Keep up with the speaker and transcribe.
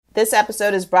This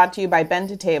episode is brought to you by Bent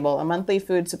to Table, a monthly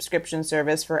food subscription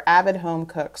service for avid home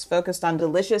cooks focused on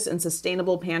delicious and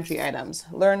sustainable pantry items.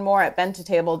 Learn more at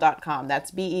benttotable.com.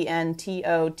 That's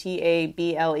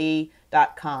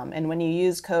BENTOTABLE.com. And when you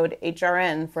use code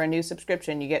HRN for a new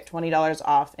subscription, you get $20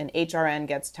 off and HRN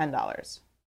gets $10.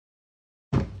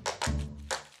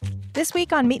 This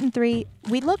week on Meat and Three,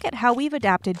 we look at how we've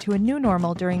adapted to a new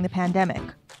normal during the pandemic.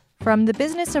 From the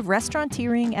business of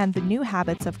restaurateuring and the new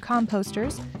habits of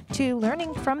composters, to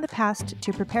learning from the past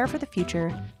to prepare for the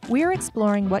future, we're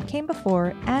exploring what came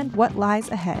before and what lies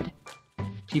ahead.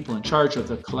 People in charge of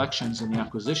the collections and the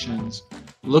acquisitions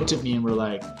looked at me and were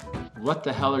like, what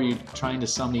the hell are you trying to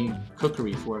sell me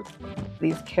cookery for?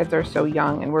 These kids are so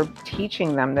young, and we're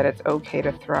teaching them that it's okay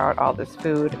to throw out all this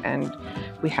food, and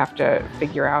we have to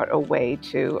figure out a way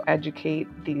to educate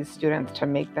these students to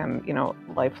make them,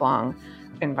 lifelong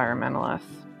environmentalists.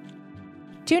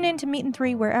 Tune in to Meat and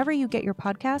Three wherever you get your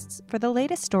podcasts for the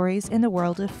latest stories in the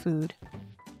world of food.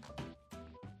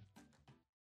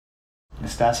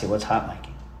 Nastasia, what's hot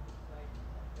miking?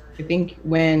 I think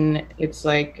when it's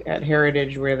like at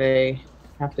Heritage where they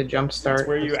have to jumpstart. It's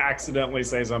where you accidentally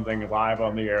say something live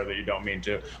on the air that you don't mean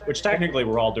to, which technically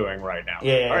we're all doing right now.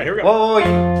 Yeah. All right, here we go. Whoa.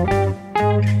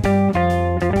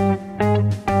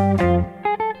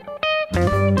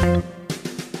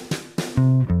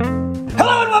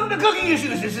 Hello and welcome to Cooking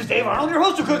Issues. This is Dave Arnold, your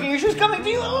host of Cooking Issues, coming to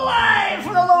you live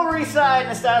from the Lower East Side.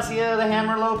 Nastasia the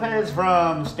Hammer Lopez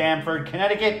from Stamford,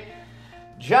 Connecticut.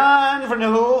 John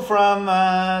Vernoul from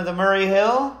the Murray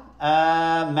Hill.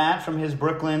 Matt from his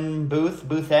Brooklyn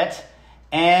boothette.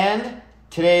 And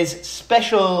today's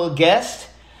special guest,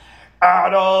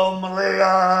 Adam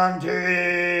Leonti.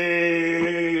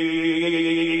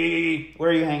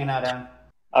 Where are you hanging out, Adam?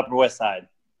 Upper West Side.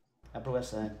 Upper West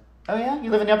Side. Oh yeah,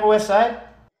 you live in the Upper West Side?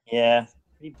 Yeah.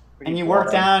 Pretty and you boring.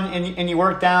 work down and you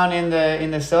work down in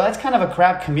the so that's kind of a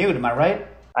crap commute, am I right?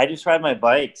 I just ride my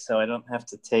bike, so I don't have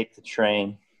to take the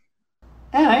train.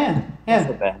 Yeah. Not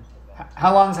so bad.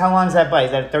 How long's that bike?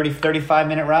 Is that a 35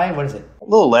 minute ride? What is it? A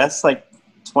little less, like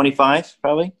 25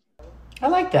 probably. I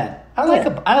like that. I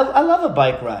love a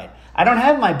bike ride. I don't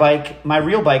have my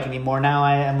real bike anymore. Now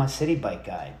I am a city bike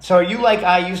guy. So are you like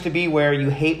I used to be, where you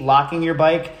hate locking your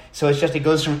bike? So it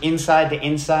goes from inside to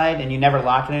inside and you never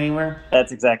lock it anywhere?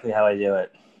 That's exactly how I do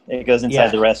it. It goes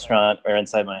inside the restaurant or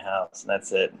inside my house, and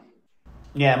that's it.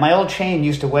 Yeah, my old chain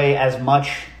used to weigh as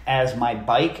much as my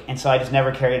bike, and so I just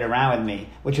never carried it around with me,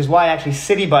 which is why actually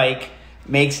City Bike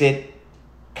makes it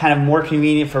kind of more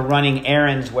convenient for running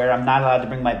errands where I'm not allowed to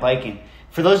bring my bike in.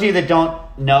 For those of you that don't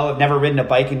know, have never ridden a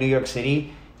bike in New York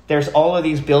City, there's all of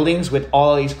these buildings with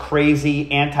all of these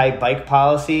crazy anti-bike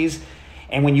policies,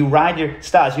 and when you ride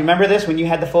Stas, you remember this when you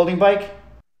had the folding bike?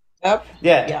 Yep.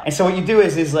 Yeah. And so what you do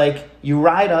is like you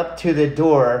ride up to the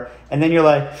door, and then you're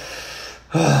like,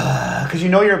 because you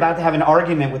know you're about to have an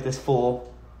argument with this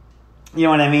fool, you know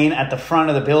what I mean, at the front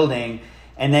of the building,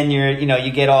 and then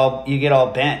you get all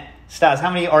bent. Stas, how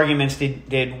many arguments did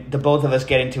the both of us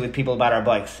get into with people about our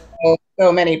bikes? Oh,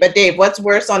 so many. But Dave, what's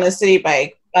worse on a city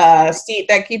bike? Seat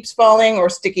that keeps falling or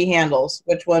sticky handles?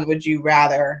 Which one would you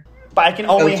rather? But I can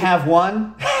only have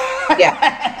one.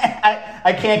 Yeah.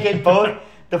 I can't get both,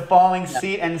 the falling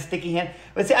seat and the sticky hand.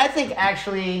 But see, I think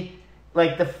actually,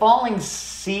 like, the falling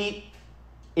seat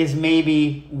is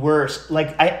maybe worse.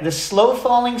 Like the slow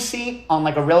falling seat on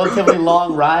like a relatively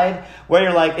long ride, where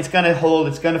you're like, it's gonna hold,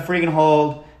 it's gonna freaking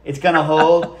hold, it's gonna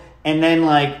hold, and then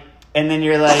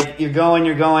you're like, you're going,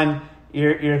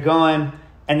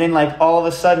 and then like all of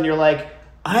a sudden you're like,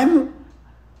 I'm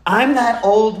that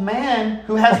old man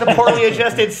who has the poorly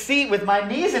adjusted seat with my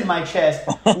knees in my chest.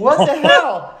 What the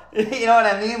hell? You know what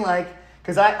I mean? Like,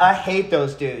 because I hate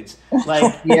those dudes.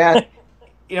 Like, Yeah.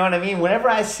 You know what I mean? Whenever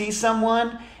I see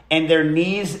someone and their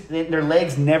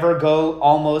legs never go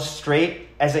almost straight,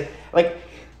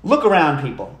 look around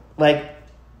people. Like,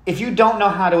 if you don't know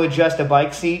how to adjust a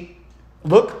bike seat,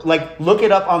 look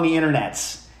it up on the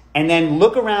internets, and then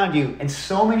look around you. And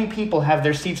so many people have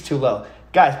their seats too low.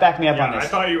 Guys, back me up on this. I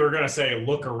thought you were going to say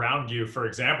look around you for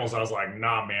examples. I was like,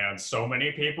 nah, man, so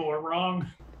many people are wrong.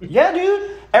 Yeah,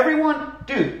 dude. Everyone,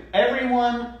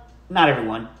 not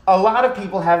everyone. A lot of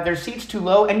people have their seats too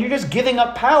low, and you're just giving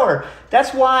up power.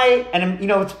 That's why, and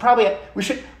it's probably,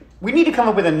 we need to come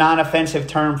up with a non-offensive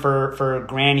term for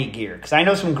granny gear, because I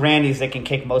know some grannies that can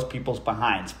kick most people's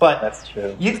behinds. But that's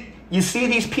true. You see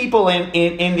these people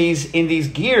in these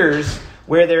gears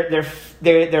where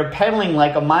they're pedaling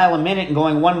like a mile a minute and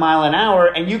going 1 mile an hour,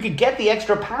 and you could get the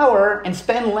extra power and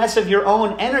spend less of your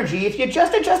own energy if you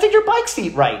just adjusted your bike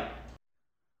seat right.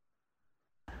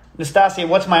 Nastasia,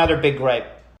 what's my other big gripe?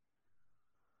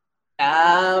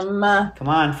 Come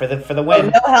on, for the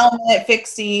win. No helmet,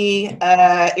 fixie,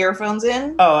 earphones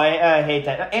in. Oh, I hate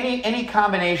that. Any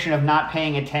combination of not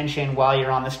paying attention while you're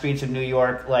on the streets of New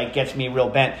York like gets me real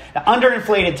bent. Now,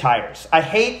 underinflated tires. I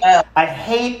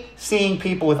hate seeing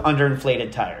people with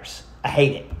underinflated tires. I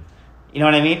hate it. You know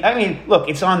what I mean? I mean, look,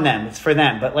 it's on them. It's for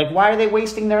them. But like, why are they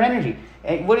wasting their energy?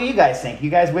 Hey, what do you guys think? You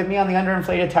guys with me on the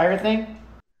underinflated tire thing?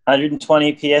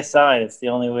 120 psi. It's the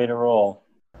only way to roll.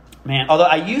 Man, although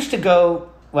I used to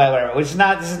go. Well, this is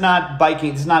not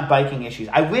biking. This is not biking issues.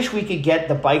 I wish we could get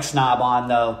the Bike Snob on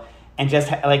though, and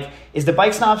just is the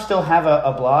Bike Snob still have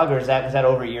a blog, or was that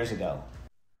over years ago?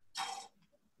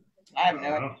 I have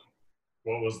no idea.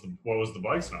 What was the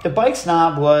Bike Snob? The Bike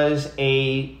Snob was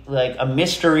a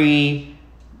mystery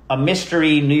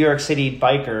New York City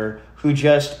biker who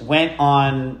just went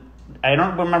on. I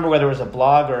don't remember whether it was a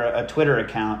blog or a Twitter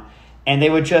account, and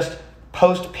they would just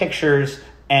post pictures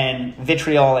and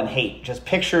vitriol and hate. Just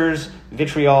pictures,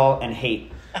 vitriol, and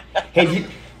hate. Hey,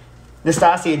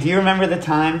 Nastasia, do you remember the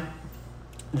time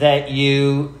that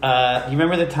you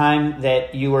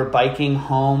were biking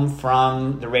home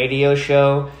from the radio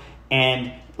show?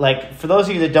 And, like, for those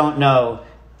of you that don't know,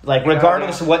 like,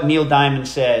 regardless of what Neil Diamond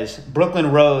says,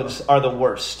 Brooklyn roads are the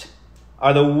worst.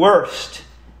 Are the worst.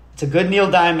 It's a good Neil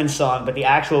Diamond song, but the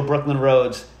actual Brooklyn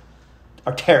roads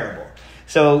are terrible.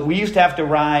 So we used to have to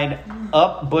ride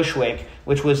up Bushwick,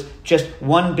 which was just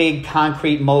one big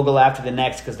concrete mogul after the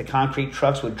next because the concrete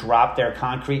trucks would drop their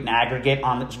concrete and aggregate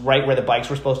on right where the bikes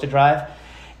were supposed to drive.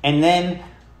 And then,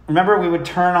 remember, we would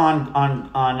turn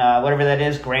on whatever that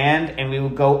is, Grand, and we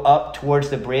would go up towards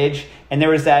the bridge, and there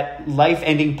was that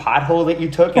life-ending pothole that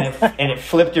you took, and it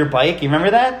flipped your bike. You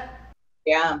remember that?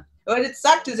 Yeah. What it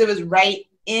sucked is it was right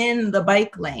in the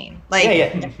bike lane. Like,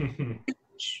 yeah.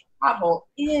 Pothole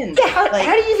in. Yeah, how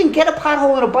do you even get a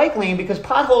pothole in a bike lane? Because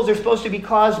potholes are supposed to be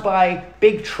caused by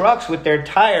big trucks with their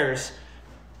tires.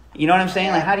 You know what I'm saying?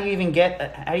 Like, how do you even get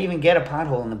a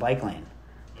pothole in the bike lane?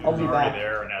 I'll be back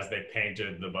there, and as they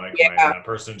painted the bike lane, that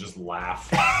person just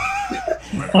laughed.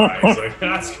 It's like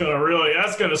that's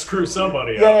gonna screw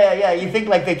somebody up. Yeah. You think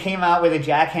like they came out with a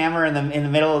jackhammer in the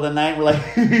middle of the night? We're like,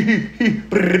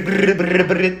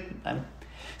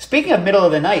 speaking of middle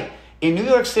of the night, in New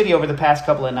York City over the past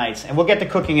couple of nights, and we'll get to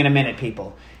cooking in a minute,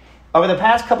 people. Over the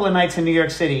past couple of nights in New York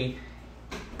City,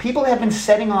 people have been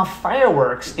setting off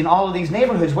fireworks in all of these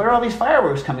neighborhoods. Where are all these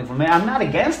fireworks coming from? I'm not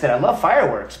against it. I love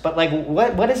fireworks. But, like,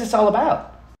 what is this all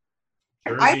about?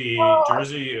 Jersey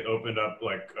opened up,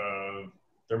 like,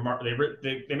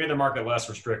 they made their market less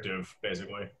restrictive,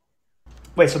 basically.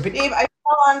 Wait, so... Dave, I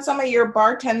saw on some of your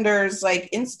bartenders, like,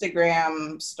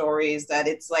 Instagram stories that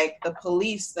it's, like, the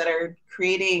police that are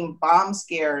creating bomb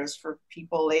scares for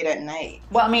people late at night.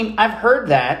 Well, I mean, I've heard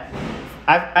that.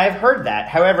 I've heard that.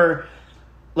 However...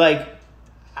 Like,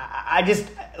 I just,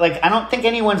 like, I don't think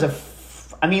anyone's I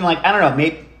don't know,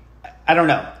 maybe, I don't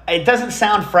know. It doesn't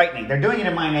sound frightening. They're doing it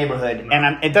in my neighborhood,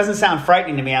 and it doesn't sound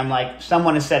frightening to me. I'm like,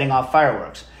 someone is setting off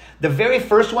fireworks. The very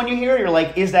first one you hear, you're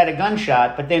like, is that a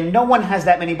gunshot? But then no one has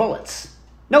that many bullets.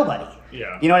 Nobody.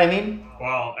 Yeah. You know what I mean?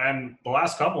 Well, and the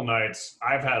last couple nights,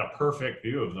 I've had a perfect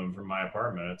view of them from my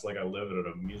apartment. It's like I live at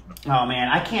an amusement park. Oh, man,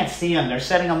 I can't see them. They're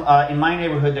setting them, in my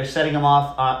neighborhood, they're setting them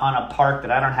off on a park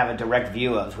that I don't have a direct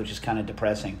view of, which is kind of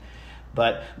depressing.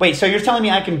 But, wait, so you're telling me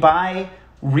I can buy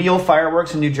real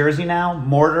fireworks in New Jersey now?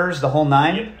 Mortars, the whole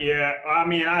nine? Yeah, I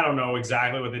mean, I don't know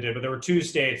exactly what they did, but there were two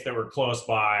states that were close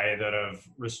by that have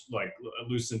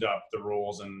loosened up the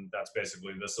rules, and that's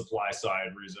basically the supply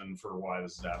side reason for why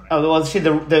this is happening. Oh, well, see,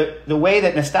 the way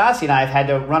that Nastasia and I have had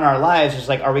to run our lives is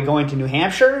like, are we going to New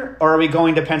Hampshire or are we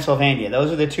going to Pennsylvania?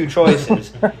 Those are the two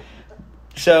choices.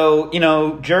 So,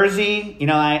 Jersey,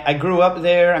 I grew up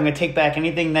there. I'm going to take back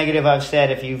anything negative I've said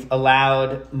if you've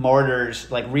allowed mortars,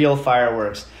 like real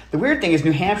fireworks. The weird thing is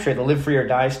New Hampshire, the live free or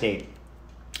die state,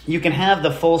 you can have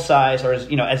the full size or,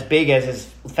 as big as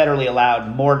is federally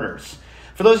allowed mortars.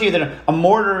 For those of you that a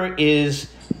mortar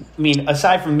is,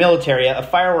 aside from military, a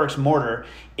fireworks mortar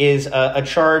is a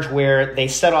charge where they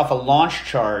set off a launch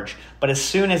charge, but as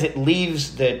soon as it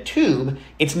leaves the tube,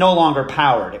 it's no longer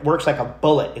powered. It works like a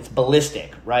bullet. It's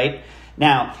ballistic, right?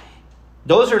 Now,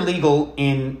 those are legal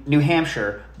in New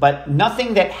Hampshire, but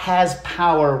nothing that has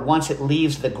power once it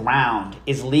leaves the ground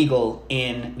is legal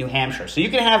in New Hampshire. So you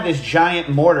can have this giant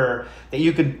mortar that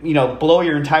you could, blow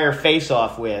your entire face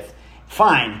off with,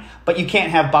 fine, but you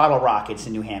can't have bottle rockets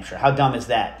in New Hampshire. How dumb is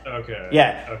that? Okay.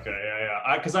 Yeah. Okay, yeah.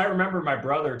 Because I remember my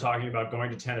brother talking about going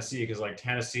to Tennessee because,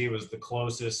 Tennessee was the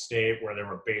closest state where there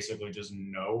were basically just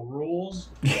no rules.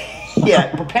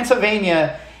 Yeah, but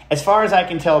Pennsylvania, as far as I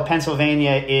can tell,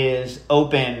 Pennsylvania is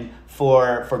open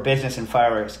for business and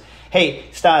fireworks. Hey,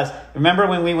 Stas, remember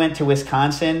when we went to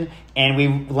Wisconsin and we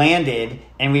landed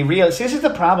and we realized, see, this is the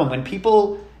problem when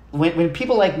people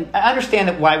like, I understand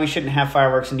that why we shouldn't have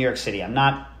fireworks in New York City.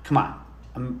 I'm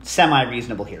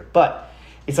semi-reasonable here. But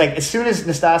it's like as soon as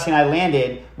Nastasia and I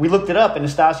landed, we looked it up and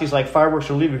Nastasia's like, fireworks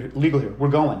are legal here. We're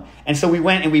going. And so we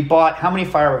went and we bought, how many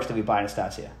fireworks did we buy,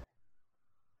 Nastasia?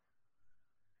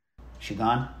 She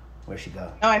gone? Where'd she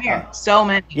go? Oh, I'm here. So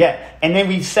many. Yeah, and then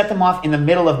we set them off in the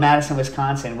middle of Madison,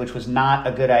 Wisconsin, which was not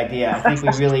a good idea. I think we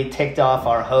really ticked off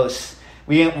our hosts.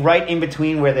 We went right in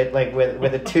between where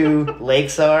the two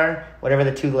lakes are, whatever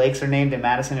the two lakes are named in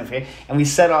Madison, and we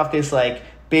set off this like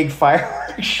big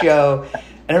fireworks show,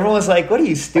 and everyone was like, "What are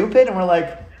you, stupid?" And we're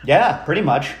like, "Yeah, pretty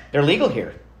much. They're legal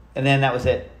here." And then that was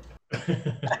it.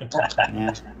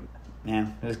 Yeah,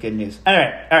 it was good news. All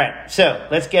right. So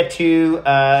let's get to.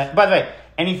 By the way,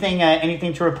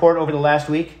 anything to report over the last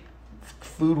week,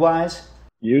 food wise?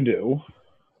 You do.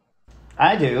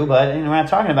 I do, but we're not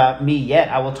talking about me yet.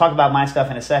 I will talk about my stuff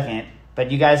in a second.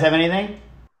 But you guys have anything?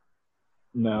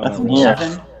 No. Nothing.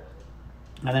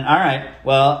 And then, all right.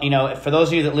 Well, for those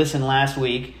of you that listened last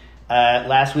week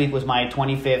was my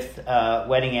 25th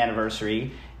wedding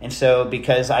anniversary, and so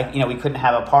because we couldn't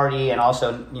have a party, and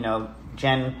also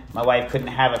Jen, my wife, couldn't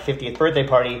have a 50th birthday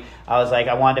party, I was like,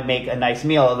 I wanted to make a nice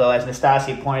meal. Although, as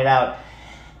Nastasia pointed out,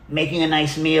 making a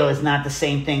nice meal is not the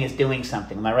same thing as doing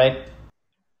something. Am I right?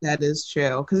 That is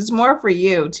true. Because it's more for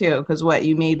you, too. Because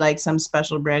you made like some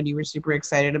special bread you were super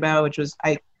excited about, which was,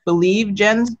 I believe,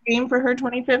 Jen's dream for her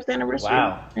 25th anniversary.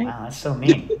 Wow. Right? Wow, that's so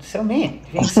mean. So mean.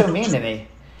 You're being so mean to me.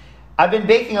 I've been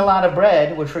baking a lot of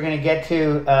bread, which we're going to get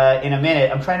to in a minute.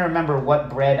 I'm trying to remember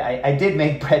what bread. I did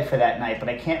make bread for that night, but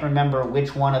I can't remember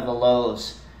which one of the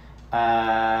loaves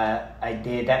I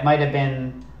did. That might have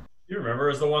been... You remember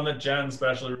it was the one that Jen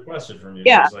specially requested from you.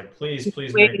 Yeah. She was like,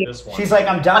 please make this one. She's like,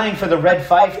 I'm dying for the red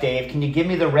fife, Dave. Can you give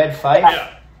me the red fife?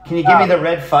 Yeah. Can you give me the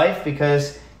red fife?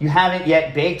 Because you haven't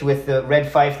yet baked with the red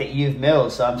fife that you've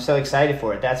milled, so I'm so excited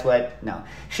for it. That's what... No.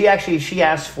 She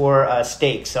asked for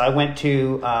steak, so I went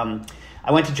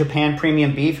to Japan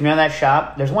Premium Beef. Remember that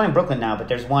shop? There's one in Brooklyn now, but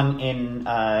there's one in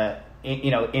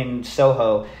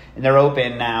Soho, and they're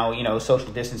open now.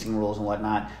 Social distancing rules and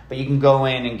whatnot. But you can go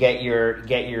in and get your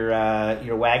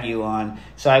Wagyu on.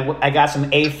 So I got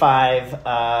some A5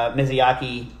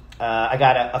 Mizuyaki. I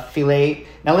got a filet.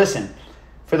 Now listen,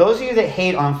 for those of you that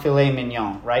hate on filet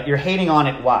mignon, right? You're hating on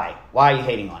it. Why? Why are you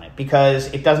hating on it?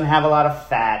 Because it doesn't have a lot of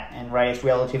fat, and right, it's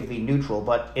relatively neutral.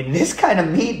 But in this kind of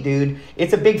meat, dude,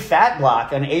 it's a big fat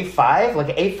block. An A5, like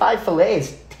an A5 filet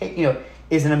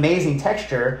is an amazing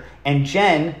texture. And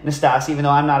Jen, Nastasia, even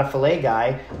though I'm not a filet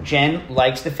guy, Jen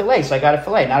likes the filet. So I got a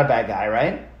filet. Not a bad guy,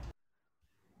 right?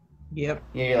 Yep.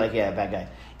 You're like, yeah, bad guy.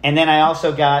 And then I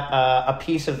also got a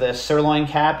piece of the sirloin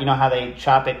cap. You know how they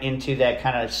chop it into that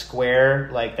kind of square,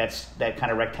 like that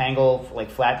kind of rectangle, like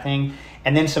flat thing.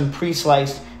 And then some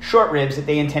pre-sliced short ribs that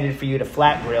they intended for you to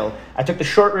flat grill. I took the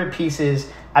short rib pieces.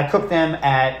 I cooked them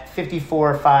at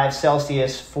 54.5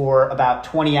 Celsius for about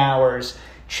 20 hours.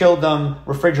 Chilled them,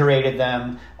 refrigerated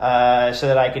them so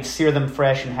that I could sear them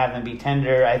fresh and have them be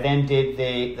tender. I then did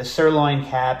the sirloin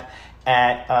cap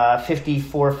at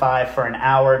 54.5 for an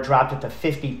hour, dropped it to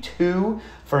 52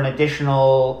 for an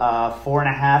additional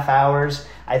 4.5 hours.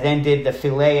 I then did the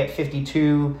filet at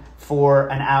 52 for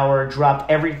an hour, dropped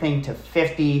everything to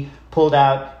 50, pulled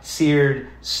out, seared,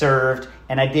 served.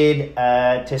 And I did,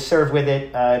 to serve with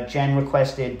it, Jen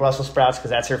requested Brussels sprouts because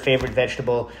that's her favorite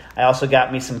vegetable. I also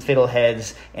got me some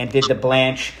fiddleheads and did the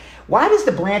blanch. Why does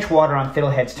the blanch water on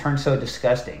fiddleheads turn so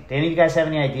disgusting? Do any of you guys have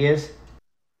any ideas?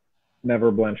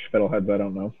 Never blanched fiddleheads, I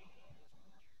don't know.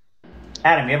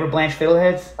 Adam, you ever blanch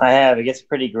fiddleheads? I have. It gets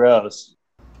pretty gross.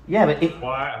 Yeah, but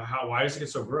Why does it get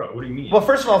so gross? What do you mean? Well,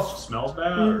 first of all, it smells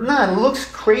bad? Or? No, it looks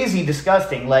crazy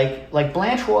disgusting. Like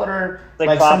blanch water,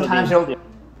 like sometimes it'll...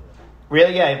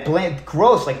 Really? Yeah,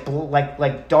 gross,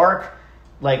 like dark,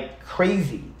 like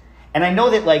crazy. And I know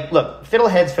that, look,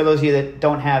 fiddleheads, for those of you that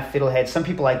don't have fiddleheads, some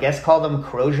people, I guess, call them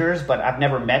croziers, but I've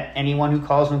never met anyone who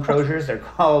calls them croziers. They're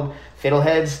called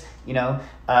fiddleheads,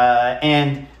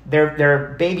 and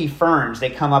they're baby ferns. They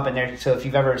come up, and so if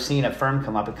you've ever seen a fern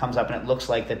come up, it comes up and it looks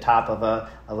like the top of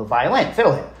a violin,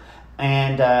 fiddlehead.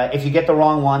 And if you get the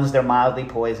wrong ones, they're mildly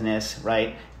poisonous,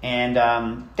 right? And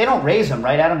they don't raise them,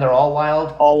 right, Adam? They're all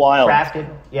wild? All wild. Crafted?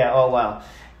 Yeah, all wild.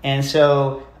 And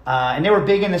so, and they were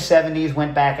big in the 70s,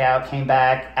 went back out, came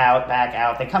back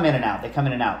out. They come in and out.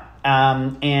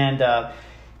 And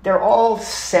they're all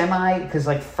because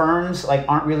ferns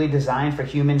aren't really designed for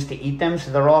humans to eat them. So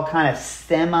they're all kind of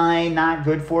semi not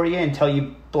good for you until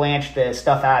you blanch the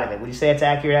stuff out of it. Would you say it's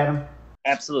accurate, Adam?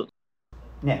 Absolutely.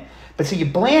 Yeah. But so you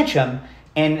blanch them,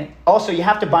 and also you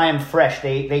have to buy them fresh.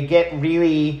 They get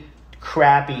really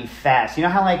crappy fast. You know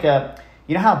how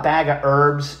a bag of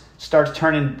herbs starts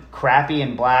turning crappy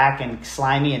and black and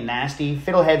slimy and nasty?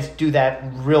 Fiddleheads do that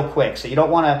real quick. So you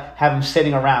don't want to have them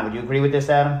sitting around. Would you agree with this,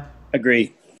 Adam?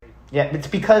 Agree. Yeah, it's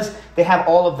because they have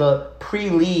all of the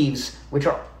pre-leaves, which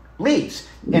are leaves,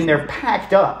 and they're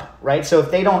packed up, right? So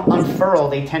if they don't unfurl,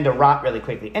 they tend to rot really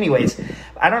quickly. Anyways,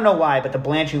 I don't know why, but the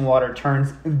blanching water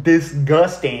turns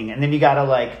disgusting, and then you gotta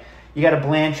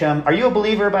blanch them. Are you a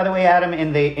believer, by the way, Adam,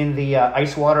 in the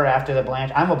ice water after the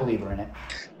blanch? I'm a believer in it.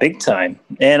 Big time.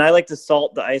 And I like to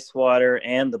salt the ice water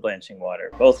and the blanching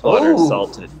water. Both water is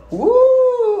salted.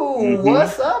 Ooh,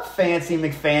 What's up, Fancy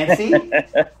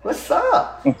McFancy? What's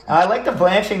up? I like the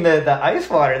blanching the ice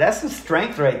water. That's some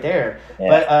strength right there. Yeah.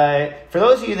 But for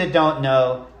those of you that don't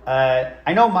know,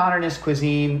 I know modernist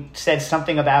cuisine said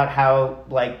something about how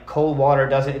like cold water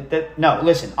doesn't. No,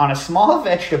 listen. On a small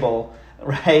vegetable,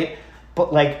 right?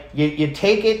 But like you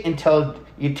take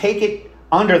it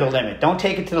under the limit. Don't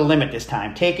take it to the limit this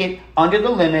time. Take it under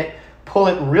the limit. Pull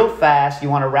it real fast. You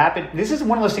want to rapid. This is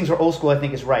one of those things where old school I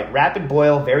think is right. Rapid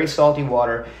boil, very salty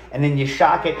water, and then you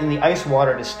shock it in the ice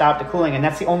water to stop the cooling. And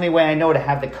that's the only way I know to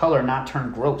have the color not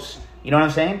turn gross. You know what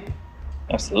I'm saying?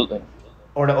 Absolutely.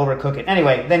 Or to overcook it.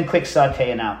 Anyway, then quick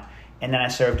sauteing out, and then I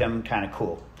served them kind of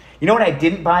cool. You know what I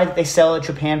didn't buy that they sell at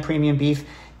Japan Premium Beef?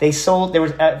 They sold,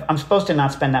 I'm supposed to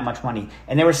not spend that much money.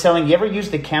 And they were selling, you ever use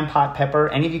the Kampot pepper?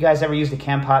 Any of you guys ever use the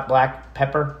Kampot black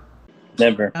pepper?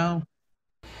 Never. No.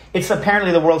 It's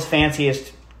apparently the world's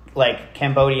fanciest, like,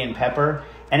 Cambodian pepper.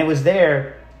 And it was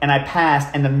there, and I passed,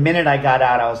 and the minute I got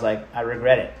out, I was like, I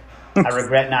regret it. I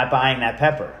regret not buying that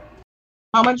pepper.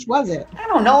 How much was it? I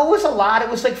don't know. It was a lot. It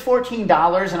was like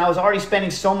 $14, and I was already spending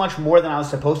so much more than I was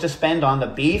supposed to spend on the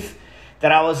beef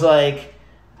that I was like,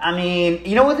 I mean,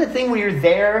 you know what the thing where you're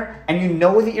there and you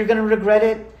know that you're going to regret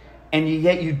it and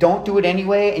yet you don't do it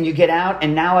anyway and you get out,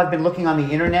 and now I've been looking on the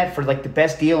internet for like the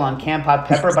best deal on Kampot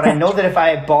pepper, but I know that if I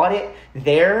had bought it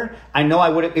there, I know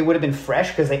it would have been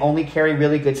fresh because they only carry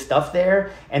really good stuff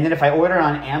there. And then if I order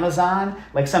on Amazon,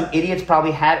 like some idiots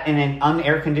probably had in an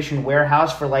unair conditioned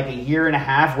warehouse for like a year and a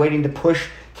half waiting to push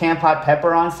Kampot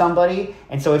pepper on somebody,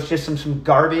 and so it's just some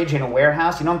garbage in a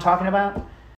warehouse. You know what I'm talking about?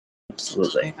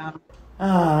 Absolutely.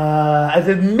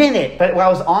 The minute, but while I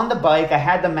was on the bike, I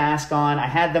had the mask on, I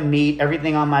had the meat,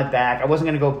 everything on my back. I wasn't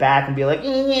going to go back and be like,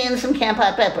 some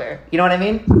Kampot pepper. You know what I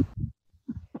mean?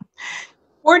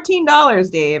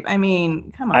 $14, Dave. I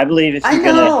mean, come on. I believe if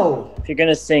you're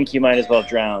gonna sink, you might as well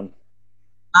drown.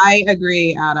 I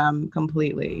agree, Adam,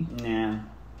 completely. Yeah.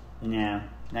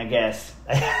 I guess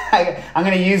I'm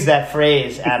going to use that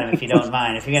phrase, Adam, if you don't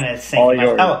mind. If you're going to sink. All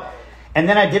yours. And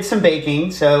then I did some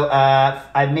baking. So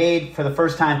I made for the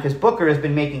first time, because Booker has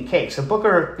been making cakes. So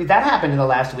Booker, that happened in the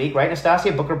last week, right,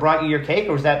 Nastasia? Booker brought you your cake,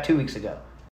 or was that 2 weeks ago?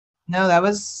 No, that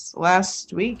was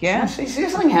last week, yeah. See,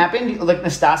 something happened. Like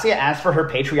Nastasia asked for her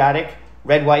patriotic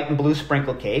red, white, and blue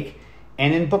sprinkle cake,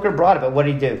 and then Booker brought it. But what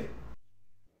did he do?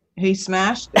 He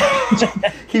smashed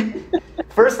it.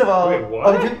 First of all, wait,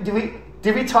 what?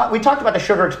 Did we talk? We talked about the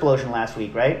sugar explosion last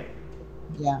week, right?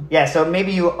 Yeah. Yeah, so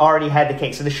maybe you already had the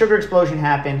cake. So the sugar explosion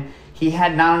happened. He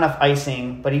had not enough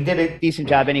icing, but he did a decent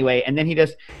job anyway. And then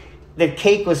the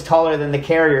cake was taller than the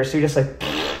carrier, so he just like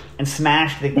and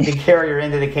smashed the carrier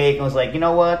into the cake and was like, you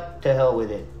know what? To hell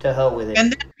with it.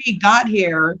 And then he got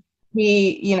here,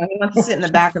 he wants to sit in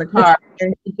the back of the car,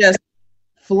 and he just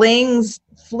flings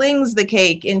the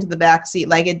cake into the back seat.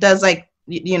 Like it does like,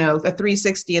 a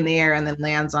 360 in the air and then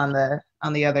lands on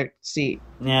the other seat.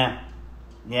 Yeah.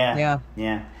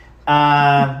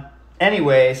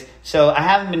 Anyways, so I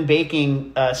haven't been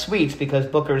baking sweets because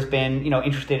Booker's been,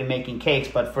 interested in making cakes,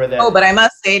 but for the... Oh, but I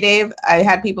must say, Dave, I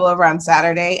had people over on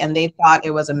Saturday and they thought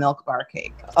it was a Milk Bar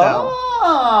cake. So.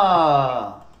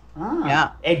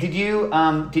 Yeah. Hey, did you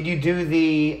do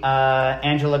the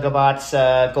Angela Gabott's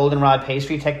goldenrod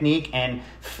pastry technique and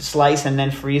slice and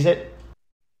then freeze it?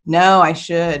 No, I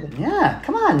should. Yeah,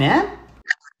 come on, man.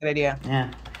 Good idea.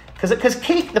 Yeah. Because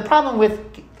cake, the problem with,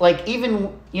 like,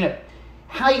 even,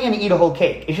 how are you going to eat a whole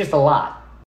cake? It's just a lot.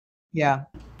 Yeah.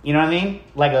 You know what I mean?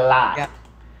 Like a lot.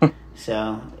 Yeah.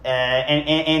 So,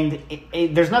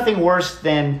 there's nothing worse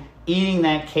than eating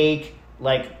that cake,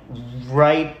 like,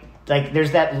 right, like,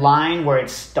 there's that line where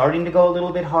it's starting to go a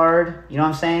little bit hard. You know what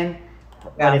I'm saying? Yeah.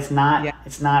 But it's not. Yeah.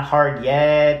 It's not hard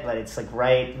yet, but it's, like,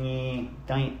 right.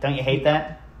 Don't you hate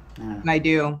that? I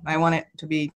do. I want it to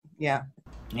be, yeah.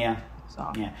 Yeah.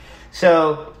 Soft. Yeah.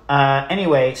 So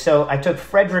anyway, so I took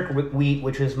Frederick wheat,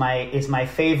 which is my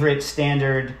favorite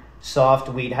standard soft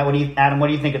wheat. Adam, what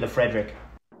do you think of the Frederick?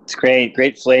 It's great.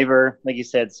 Great flavor. Like you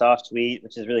said, soft wheat,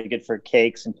 which is really good for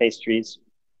cakes and pastries.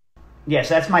 Yes,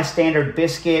 that's my standard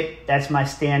biscuit. That's my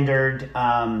standard.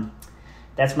 I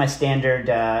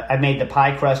made the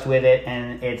pie crust with it,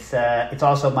 and it's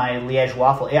also my Liège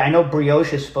waffle. Yeah, I know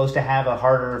brioche is supposed to have a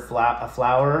harder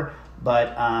flour,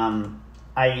 but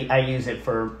I use it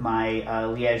for my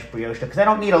Liège brioche because I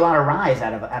don't need a lot of rise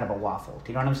out of a waffle.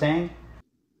 Do you know what I'm saying?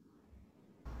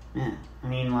 Yeah, I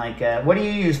mean, like, what do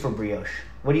you use for brioche?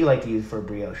 What do you like to use for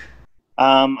brioche?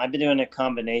 I've been doing a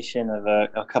combination of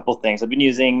a couple things. I've been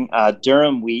using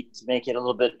durum wheat to make it a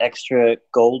little bit extra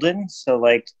golden, so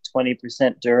like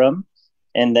 20% durum,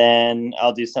 and then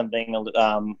I'll do something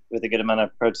with a good amount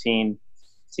of protein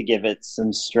to give it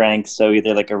some strength. So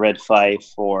either like a red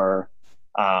fife or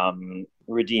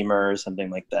Redeemer or something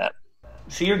like that.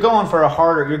 So you're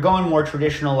going more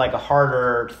traditional, like a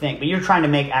harder thing, but you're trying to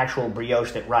make actual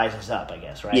brioche that rises up, I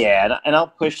guess, right? Yeah, and I'll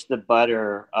push the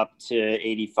butter up to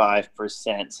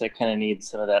 85%, so I kind of need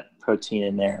some of that protein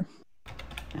in there.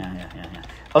 Yeah.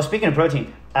 Oh, speaking of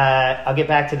protein, I'll get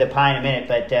back to the pie in a minute,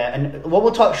 but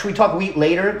we'll talk. Should we talk wheat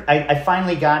later? I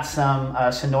finally got some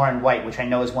Sonoran White, which I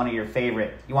know is one of your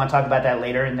favorite. You want to talk about that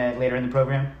later in the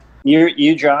program?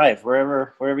 You drive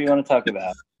wherever you want to talk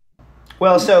about.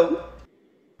 Well, so.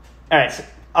 All right, so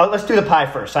let's do the pie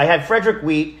first. So I had Frederick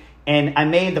wheat, and I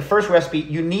made the first recipe.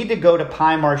 You need to go to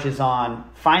Pie Marches On,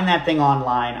 find that thing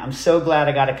online. I'm so glad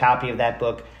I got a copy of that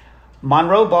book.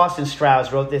 Monroe Boston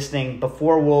Strauss wrote this thing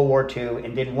before World War II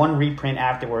and did one reprint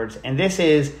afterwards. And this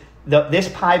is this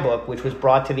pie book, which was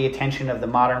brought to the attention of the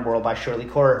modern world by Shirley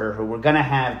Corriher, who we're going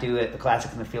to do the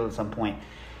Classics in the Field at some point.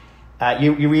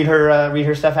 You read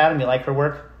her stuff, Adam? You like her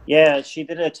work? Yeah, she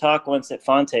did a talk once at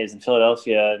Fonte's in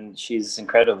Philadelphia, and she's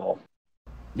incredible.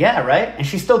 Yeah, right? And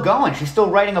she's still going. She's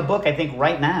still writing a book, I think,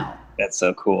 right now. That's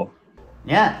so cool.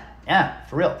 Yeah,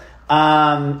 for real.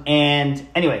 And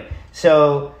anyway,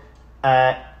 so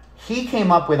he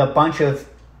came up with a bunch of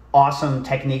awesome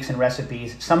techniques and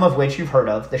recipes, some of which you've heard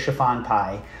of, the chiffon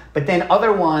pie, but then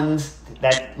other ones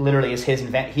that literally is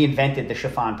he invented the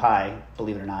chiffon pie,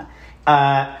 believe it or not.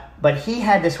 But he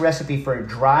had this recipe for a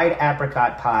dried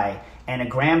apricot pie and a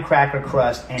graham cracker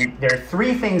crust, and there are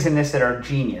three things in this that are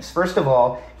genius. First of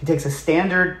all, he takes a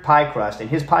standard pie crust, and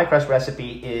his pie crust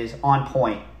recipe is on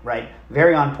point, right?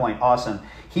 Very on point, awesome.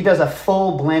 He does a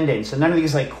full blend in, so none of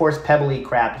these like coarse pebbly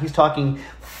crap. He's talking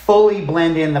fully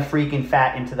blend in the freaking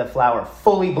fat into the flour,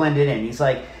 fully blend it in. He's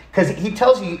like, because he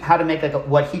tells you how to make like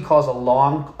what he calls a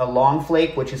long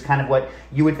flake, which is kind of what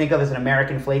you would think of as an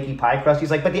American flaky pie crust. He's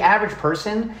like, but the average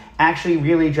person actually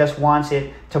really just wants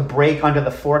it to break under the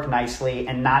fork nicely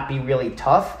and not be really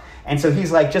tough. And so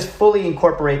he's like, just fully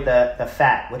incorporate the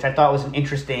fat, which I thought was an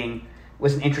interesting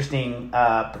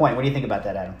point. What do you think about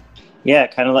that, Adam? Yeah,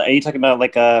 kind of. Are you talking about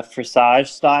like a forsage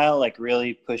style, like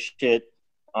really push it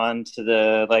onto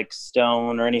the like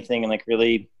stone or anything, and like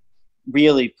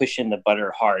really pushing the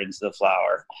butter hard into the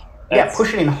flour? Yeah,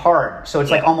 push it in hard, so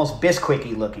it's like almost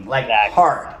Bisquicky looking, like exactly.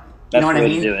 Hard. You know what I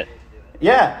mean? Do it.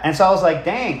 Yeah, and so I was like,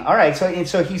 dang, all right.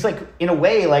 So he's like, in a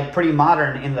way, like pretty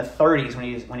modern in the 30s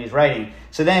when he's writing.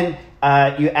 So then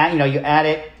you add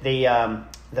it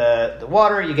the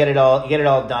water, you get it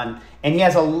all done, and he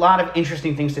has a lot of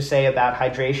interesting things to say about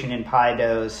hydration in pie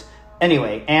doughs.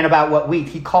 Anyway, and about what wheat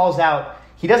he calls out.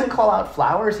 He doesn't call out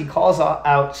flours. He calls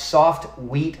out soft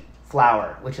wheat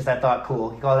flour, which is, I thought, cool.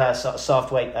 He calls that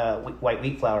soft white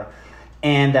wheat flour.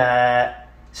 And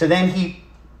so then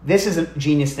this is a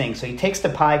genius thing. So he takes the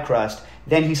pie crust,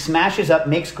 then he smashes up,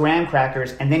 makes graham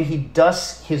crackers, and then he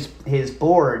dusts his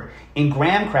board in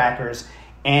graham crackers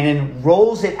and then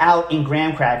rolls it out in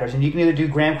graham crackers. And you can either do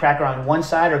graham cracker on one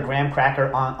side or graham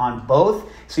cracker on both.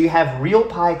 So you have real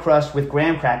pie crust with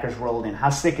graham crackers rolled in. How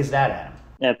sick is that, Adam?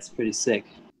 That's pretty sick.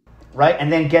 Right?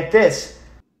 And then get this.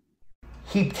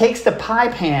 He takes the pie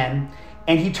pan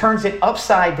and he turns it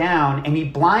upside down and he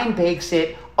blind bakes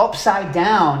it upside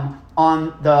down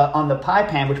on the pie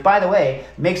pan, which, by the way,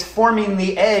 makes forming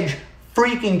the edge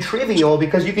freaking trivial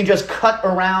because you can just cut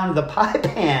around the pie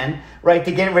pan, right,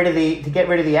 to get rid of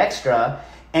the extra,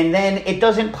 and then it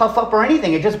doesn't puff up or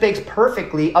anything. It just bakes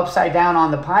perfectly upside down on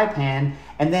the pie pan,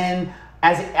 and then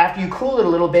after you cool it a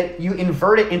little bit, you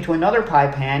invert it into another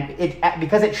pie pan.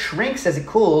 Because it shrinks as it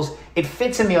cools, it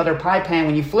fits in the other pie pan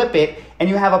when you flip it, and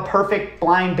you have a perfect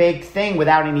blind baked thing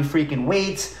without any freaking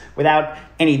weights, without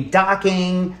any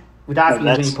docking. Docking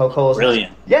is when you poke holes.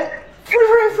 Brilliant. Yeah,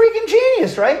 freaking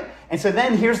genius, right? And so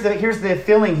then here's the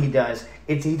filling he does.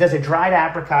 He does a dried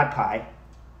apricot pie.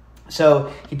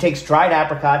 So he takes dried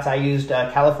apricots. I used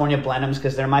California Blenheims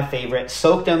because they're my favorite.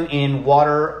 Soaked them in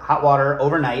hot water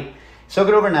overnight. Soak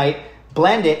it overnight.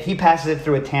 blend it. He passes it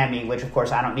through a Tammy, which of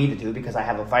course I don't need to do because I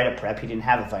have a VitaPrep. He didn't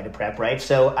have a VitaPrep, right?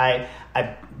 So I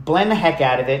blend the heck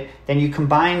out of it. Then you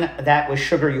combine that with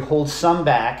sugar. You hold some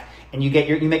back, and you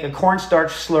make a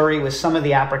cornstarch slurry with some of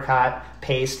the apricot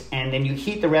paste, and then you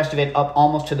heat the rest of it up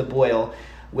almost to the boil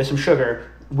with some sugar.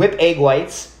 Whip egg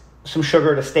whites, some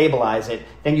sugar to stabilize it.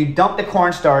 Then you dump the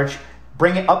cornstarch,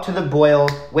 bring it up to the boil,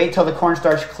 wait till the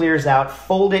cornstarch clears out,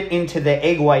 fold it into the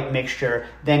egg white mixture,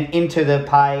 then into the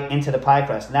pie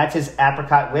crust. And that's his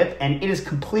apricot whip, and it is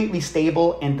completely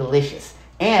stable and delicious.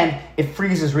 And it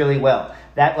freezes really well.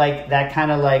 That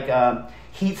kind of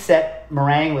heat set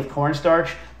meringue with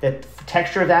cornstarch, the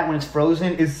texture of that when it's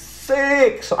frozen is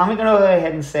sick. So I'm going to go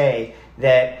ahead and say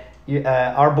that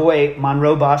our boy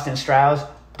Monroe Boston Strauss,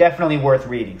 definitely worth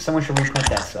reading. Someone should reprint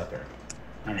that sucker.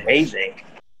 Amazing.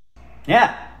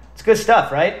 Yeah, it's good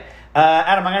stuff, right?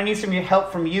 Adam, I'm going to need some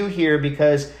help from you here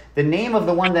because the name of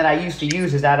the one that I used to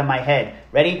use is out of my head.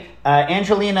 Ready?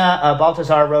 Angelina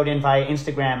Baltazar wrote in via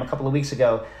Instagram a couple of weeks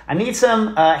ago. I need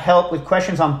some help with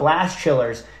questions on blast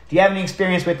chillers. Do you have any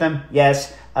experience with them?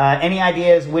 Yes. Any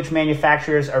ideas which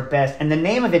manufacturers are best? And the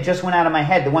name of it just went out of my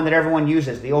head, the one that everyone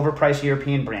uses, the overpriced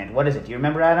European brand. What is it? Do you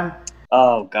remember, Adam?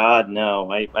 Oh, God, no.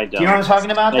 I don't. Do you know what I'm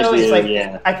talking about, though? It's like,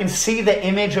 yeah. I can see the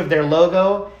image of their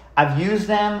logo. I've used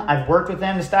them. I've worked with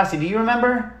them. Nastasi, do you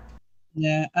remember?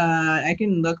 Yeah, I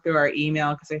can look through our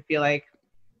email because I feel like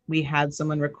we had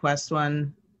someone request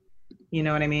one. You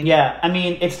know what I mean? Yeah, I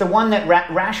mean, it's the one that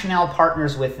Rationale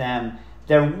partners with them.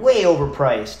 They're way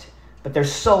overpriced, but they're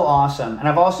so awesome. And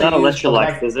I've also used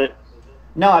Electrolux, is it?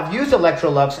 No, I've used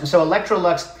Electrolux. And so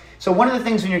Electrolux, so one of the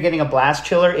things when you're getting a blast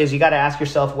chiller is you got to ask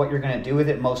yourself what you're going to do with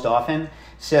it most often.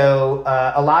 So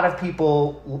a lot of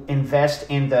people invest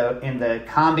in the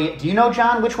combi. Do you know,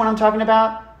 John, which one I'm talking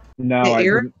about? No,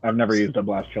 I've never used a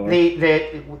blast chiller.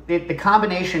 The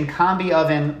combination combi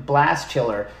oven blast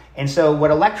chiller. And so what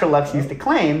Electrolux used to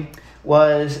claim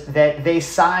was that they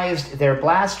sized their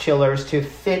blast chillers to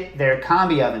fit their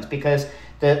combi ovens because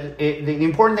the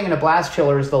important thing in a blast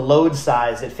chiller is the load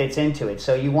size that fits into it.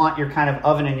 So you want your kind of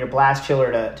oven and your blast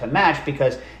chiller to match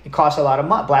because it costs a lot of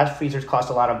money. Blast freezers cost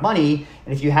a lot of money.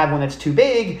 And if you have one that's too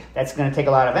big, that's going to take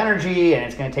a lot of energy and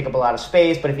it's going to take up a lot of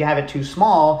space. But if you have it too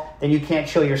small, then you can't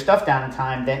chill your stuff down in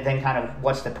time. Then kind of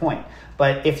what's the point?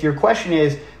 But if your question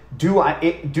is, do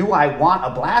I want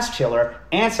a blast chiller?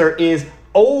 Answer is,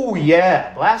 oh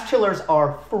yeah. Blast chillers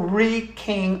are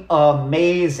freaking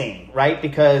amazing, right?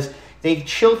 Because they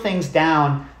chill things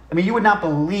down. I mean, you would not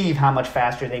believe how much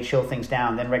faster they chill things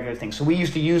down than regular things. So we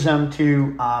used to use them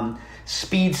to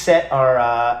speed set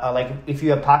our, like if you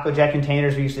have Paco Jet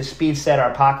containers, we used to speed set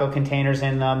our Paco containers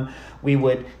in them. We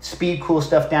would speed cool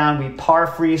stuff down. We par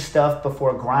freeze stuff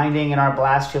before grinding in our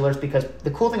blast chillers because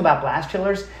the cool thing about blast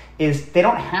chillers is they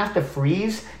don't have to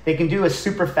freeze. They can do a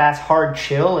super fast hard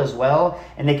chill as well,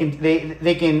 and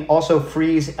they can also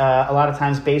freeze a lot of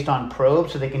times based on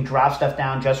probes, so they can drop stuff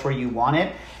down just where you want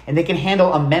it, and they can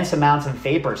handle immense amounts of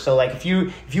vapor. So like if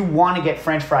you want to get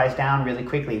French fries down really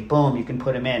quickly, boom, you can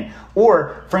put them in.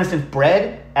 Or for instance,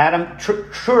 bread, Adam, true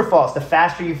or false? The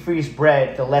faster you freeze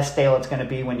bread, the less stale it's going to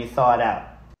be when you thaw it out.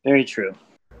 Very true.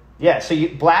 Yeah, so you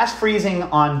blast freezing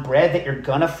on bread that you're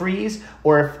gonna freeze,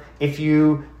 or if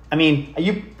you're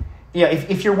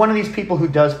one of these people who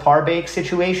does par bake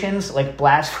situations, like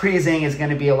blast freezing is going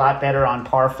to be a lot better on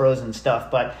par frozen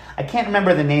stuff. But I can't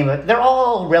remember the name of it. They're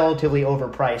all relatively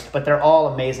overpriced, but they're all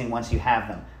amazing once you have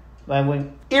them.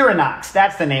 Irinox,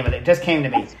 that's the name of it. It just came to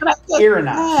me.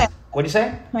 Irinox. What'd you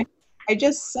say? I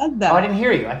just said that. Oh, I didn't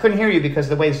hear you. I couldn't hear you because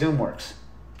of the way Zoom works.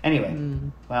 Anyway,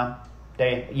 well,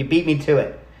 you beat me to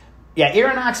it. Yeah,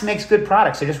 Irinox makes good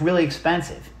products. They're just really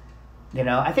expensive. You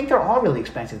know, I think they're all really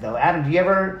expensive though. Adam, did you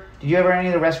ever any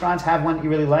of the restaurants have one that you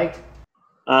really liked?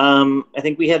 I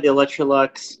think we had the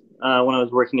Electrolux when I was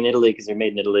working in Italy because they're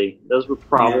made in Italy. Those were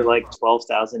probably like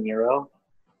 12,000 euro.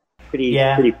 Pretty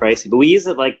pricey. But we used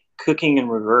it like cooking in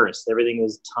reverse. Everything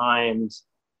was timed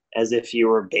as if you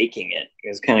were baking it. It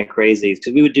was kind of crazy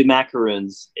because we would do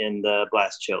macaroons in the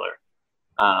blast chiller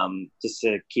just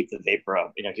to keep the vapor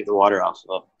up, keep the water off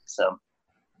of them. So.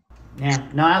 Yeah,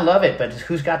 no, I love it, but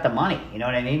who's got the money? You know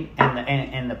what I mean?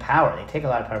 And the power. They take a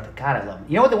lot of power, but God, I love them.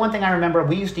 You know what? The one thing I remember,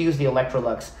 we used to use the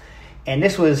Electrolux, and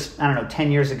this was,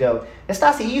 10 years ago.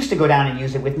 Nastasi used to go down and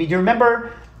use it with me. Do you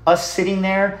remember us sitting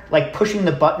there, like pushing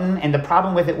the button? And the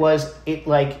problem with it was,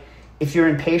 if you're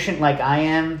impatient like I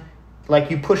am, like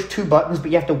you push two buttons,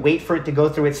 but you have to wait for it to go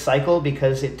through its cycle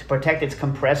because to protect its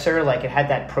compressor, like it had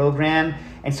that program.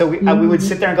 And so we would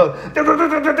sit there and go,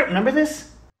 remember this?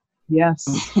 Yes.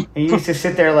 And you used to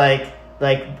sit there like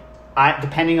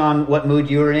depending on what mood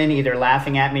you were in, either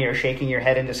laughing at me or shaking your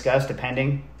head in disgust,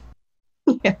 depending.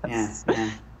 Yes.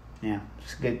 Yeah.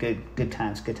 It's good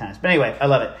times. But anyway, I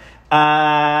love it.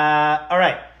 All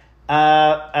right.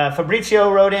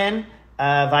 Fabrizio wrote in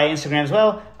via Instagram as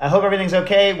well. I hope everything's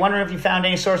okay. Wondering if you found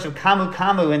any source of camu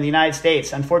camu in the United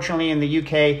States. Unfortunately, in the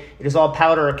UK, it is all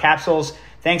powder or capsules.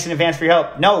 Thanks in advance for your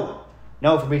help. No,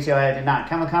 Fabrizio, I did not.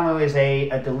 Camu camu is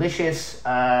a delicious,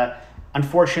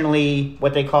 unfortunately,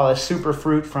 what they call a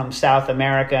superfruit from South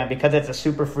America. And because it's a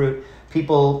superfruit,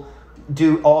 people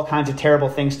do all kinds of terrible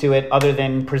things to it other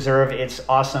than preserve its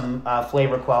awesome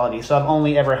flavor quality. So I've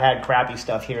only ever had crappy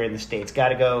stuff here in the States. Got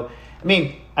to go. I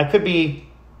mean, I could be,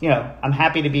 I'm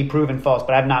happy to be proven false,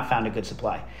 but I've not found a good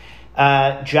supply.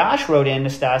 Josh wrote in,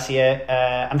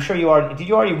 Nastasia, I'm sure did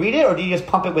you already read it, or did you just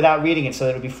pump it without reading it so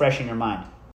that it would be fresh in your mind?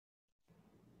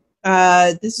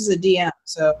 This is a DM,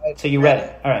 so you read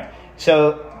it. All right.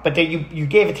 So, but then you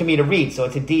gave it to me to read, so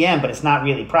it's a DM, but it's not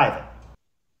really private.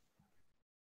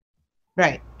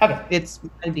 Right. Okay. It's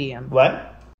a DM.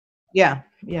 What? Yeah.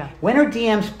 When are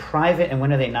DMs private and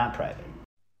when are they not private?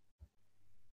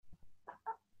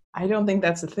 I don't think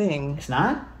that's a thing. It's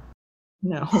not?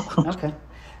 No. Okay.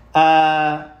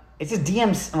 It's just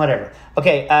DMs, whatever.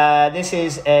 Okay. This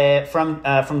is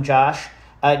from Josh.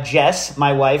 Jess,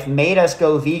 my wife, made us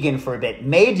go vegan for a bit.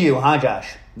 Made you, huh,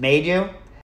 Josh? Made you?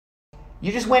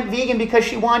 You just went vegan because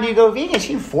she wanted you to go vegan. She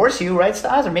didn't force you, right,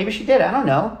 Stas? Or maybe she did. I don't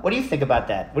know. What do you think about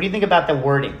that? What do you think about the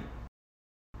wording?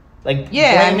 Like,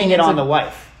 blaming it on the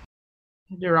wife.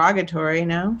 Derogatory,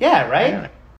 no? Yeah, right?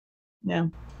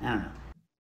 No. I don't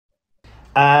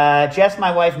know. Jess,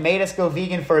 my wife, made us go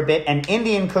vegan for a bit, and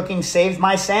Indian cooking saved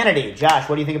my sanity. Josh,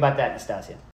 what do you think about that,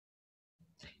 Nastasia?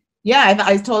 Yeah,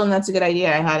 I told him that's a good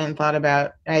idea. I hadn't thought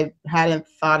about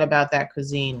that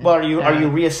cuisine. Well, are you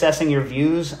reassessing your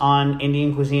views on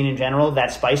Indian cuisine in general,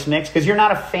 that spice mix? Because you're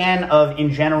not a fan of,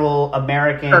 in general,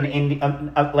 American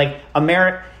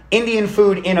Indian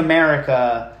food in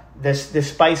America. The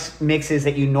spice mixes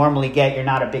that you normally get, you're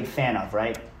not a big fan of,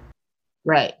 right?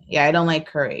 Right. Yeah, I don't like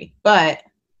curry, but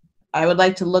I would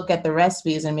like to look at the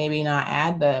recipes and maybe not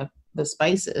add the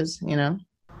spices.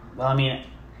 Well, I mean,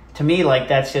 to me, like,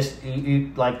 that's just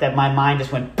you like that. My mind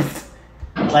just went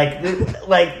like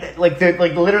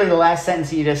literally the last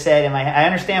sentence you just said. And I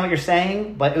understand what you're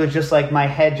saying, but it was just like my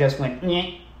head just went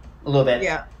a little bit.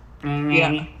 Yeah. I don't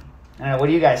know. What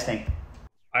do you guys think?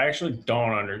 I actually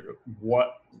don't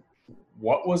what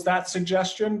was that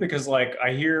suggestion? Because like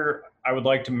I would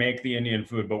like to make the Indian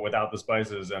food, but without the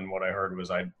spices. And what I heard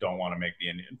was I don't want to make the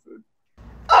Indian food.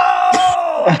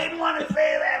 Oh, I didn't want to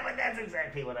say that, but that's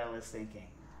exactly what I was thinking.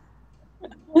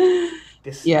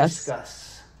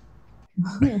 Discuss.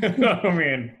 I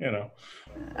mean,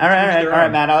 All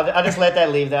right, Matt. I'll just let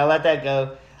that leave there. I'll let that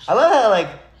go. I love how, like,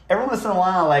 every once in a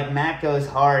while, like, Matt goes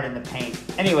hard in the paint.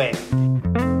 Anyway.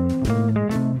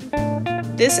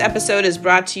 This episode is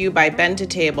brought to you by Bend to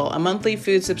Table, a monthly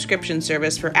food subscription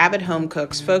service for avid home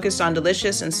cooks focused on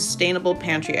delicious and sustainable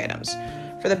pantry items.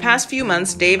 For the past few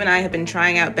months, Dave and I have been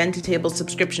trying out Bend to Table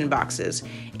subscription boxes,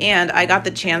 and I got the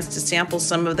chance to sample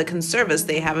some of the conservas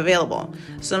they have available.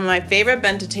 Some of my favorite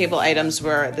Bend to Table items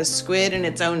were the squid in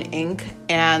its own ink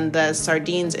and the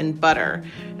sardines in butter,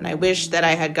 and I wish that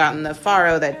I had gotten the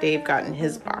farro that Dave got in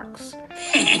his box.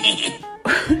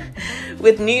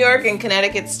 With New York and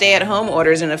Connecticut stay-at-home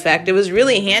orders in effect, it was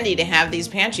really handy to have these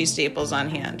pantry staples on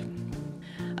hand.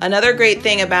 Another great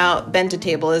thing about Bend to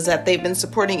Table is that they've been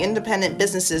supporting independent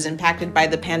businesses impacted by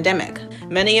the pandemic.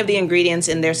 Many of the ingredients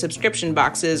in their subscription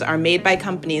boxes are made by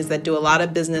companies that do a lot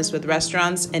of business with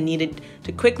restaurants and needed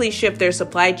to quickly shift their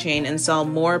supply chain and sell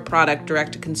more product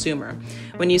direct to consumer.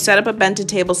 When you set up a Bend to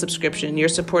Table subscription, you're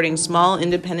supporting small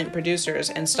independent producers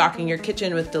and stocking your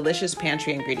kitchen with delicious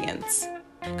pantry ingredients.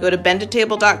 Go to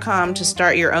bendtotable.com to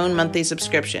start your own monthly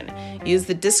subscription. Use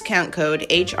the discount code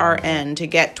HRN to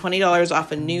get $20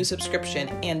 off a new subscription,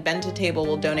 and Bend to Table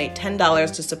will donate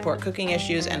 $10 to support Cooking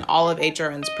Issues and all of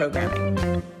HRN's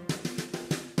programming.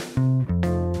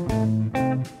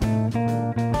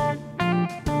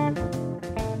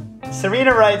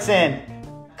 Serena writes in,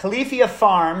 Califia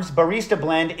Farms Barista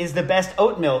Blend is the best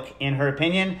oat milk, in her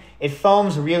opinion. It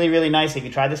foams really, really nicely. Have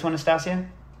you tried this one, Nastasia?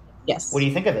 Yes. What do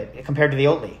you think of it compared to the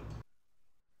Oatly?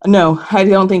 No, I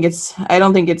don't think it's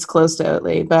close to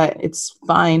Oatly, but it's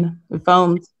fine. It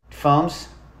foams. Foams?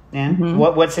 Yeah. Mm-hmm.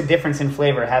 What's the difference in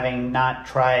flavor, having not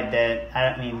tried that?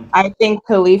 I think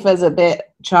Califa's a bit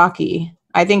chalky.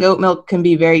 I think oat milk can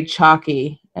be very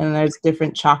chalky, and there's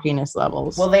different chalkiness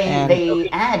levels. Well, they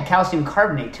add calcium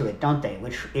carbonate to it, don't they?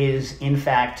 Which is in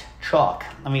fact chalk.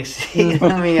 Let me see.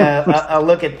 I'll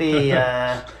look at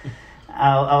the.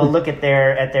 I'll look at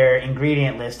their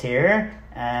ingredient list here.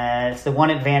 It's the one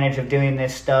advantage of doing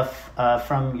this stuff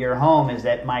from your home is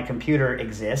that my computer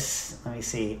exists. Let me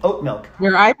see. Oat milk.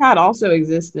 Your iPad also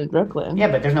exists in Brooklyn. Yeah,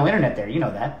 but there's no internet there. You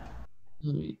know that.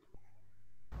 Mm.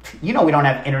 You know we don't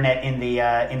have internet in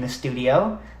the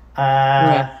studio.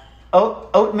 Yeah.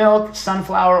 Oat milk,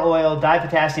 sunflower oil,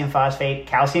 dipotassium phosphate,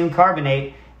 calcium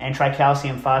carbonate, and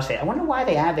tricalcium phosphate. I wonder why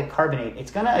they add the carbonate.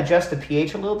 It's going to adjust the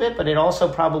pH a little bit, but it also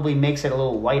probably makes it a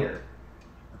little whiter.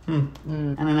 I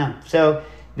don't know. So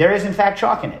there is, in fact,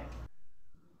 chalk in it.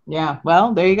 Yeah.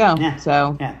 Well, there you go. Yeah.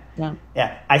 So. Yeah.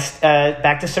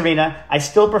 Back to Serena. I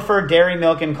still prefer dairy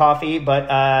milk and coffee, but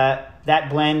that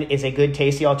blend is a good,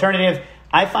 tasty alternative.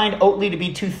 I find Oatly to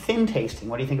be too thin tasting.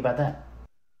 What do you think about that?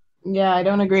 Yeah, I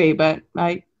don't agree, but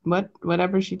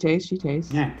whatever she tastes, she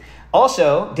tastes. Yeah.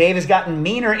 Also, Dave has gotten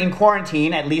meaner in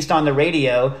quarantine, at least on the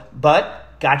radio,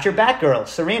 but got your back, girl,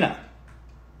 Serena.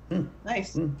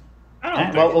 Nice.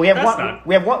 We have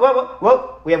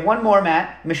one more,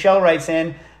 Matt. Michelle writes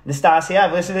in, Nastasia,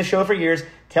 I've listened to the show for years.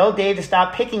 Tell Dave to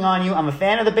stop picking on you. I'm a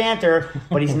fan of the banter,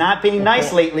 but he's not being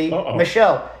nice lately.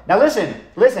 Michelle, now listen.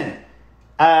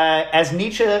 As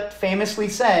Nietzsche famously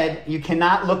said, you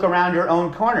cannot look around your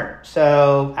own corner.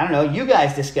 So, I don't know, you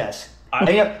guys discuss.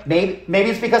 Maybe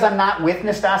it's because I'm not with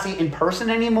Nastasia in person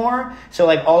anymore. So,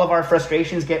 like, all of our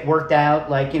frustrations get worked out,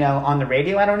 like, on the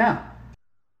radio. I don't know.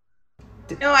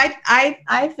 No,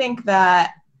 I think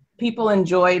that people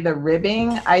enjoy the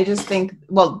ribbing. I just think,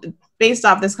 well, based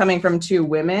off this coming from two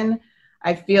women,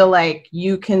 I feel like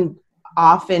you can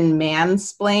often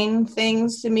mansplain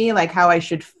things to me, like how I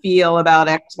should feel about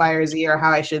X, Y, or Z, or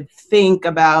how I should think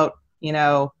about,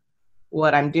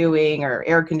 what I'm doing, or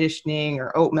air conditioning,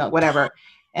 or oat milk, whatever.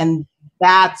 And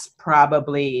that's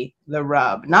probably the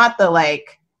rub. Not the,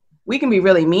 like, we can be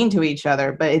really mean to each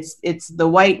other, but it's the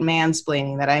white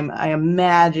mansplaining that I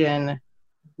imagine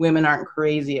women aren't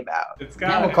crazy about. It's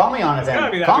got well, call me on it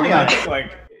then. Call me on it.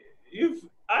 Like,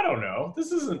 I don't know.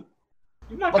 This isn't.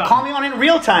 Well, call me on it in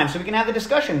real time so we can have the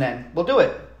discussion then. We'll do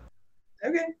it.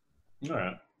 Okay. All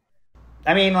right.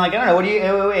 I mean, like, I don't know. What do you,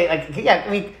 like, yeah, I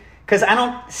mean, because I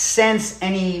don't sense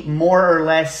any more or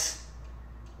less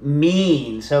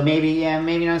mean. So maybe,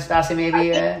 Stasia,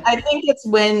 maybe. I think it's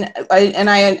when,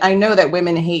 I know that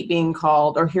women hate being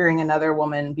called or hearing another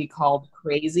woman be called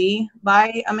crazy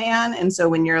by a man. And so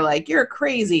when you're like, you're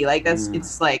crazy, like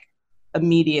it's like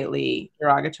immediately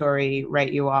derogatory,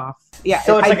 write you off. Yeah.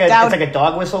 So it's like a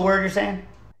dog whistle word, you're saying?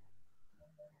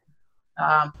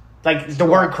 Like the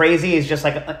word crazy is just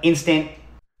like an instant.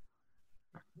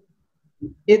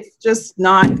 It's just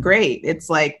not great. It's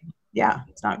like, yeah,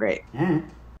 it's not great. All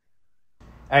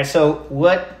right. So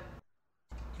what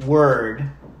word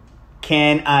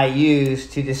can I use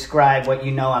to describe what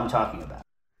I'm talking about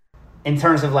in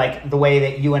terms of like the way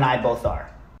that you and I both are?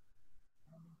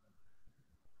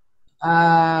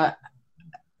 I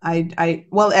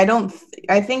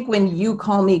think when you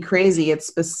call me crazy, it's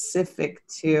specific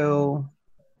to,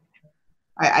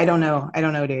 I don't know,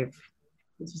 Dave.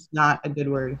 It's just not a good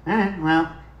word. All right,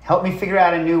 well, help me figure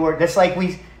out a new word. That's like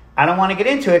I don't want to get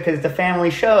into it because it's a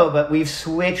family show, but we've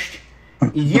switched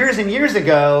years and years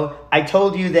ago. I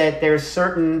told you that there's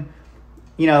certain,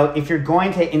 if you're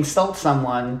going to insult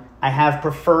someone, I have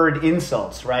preferred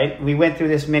insults, right? We went through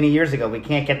this many years ago. We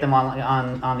can't get them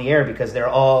on the air because they're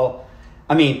all,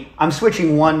 I'm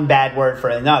switching one bad word for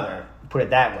another, put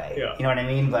it that way. Yeah. You know what I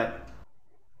mean? But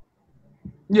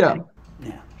yeah.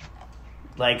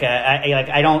 Like,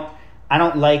 I don't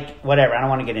like whatever. I don't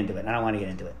want to get into it.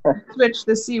 Switch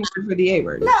the C word for the A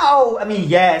word. No,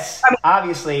 yes,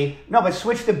 obviously. No, but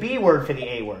switch the B word for the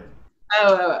A word.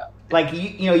 Oh. Like,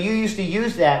 you used to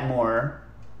use that more,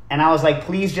 and I was like,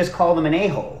 please just call them an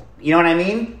a-hole. You know what I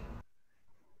mean?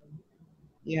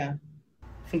 Yeah.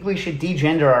 I think we should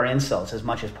degender our insults as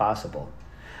much as possible.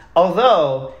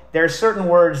 Although, there are certain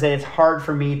words that it's hard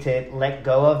for me to let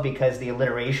go of because the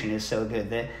alliteration is so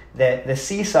good. The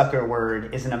sea-sucker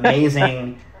word is an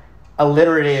amazing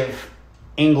alliterative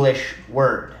English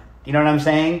word. You know what I'm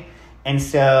saying? And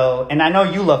so, and I know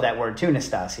you love that word too,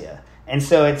 Nastasia. And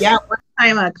so it's... Yeah, one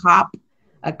time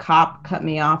a cop cut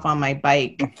me off on my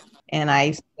bike and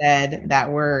I said that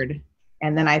word.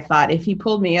 And then I thought if he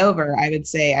pulled me over, I would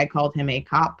say I called him a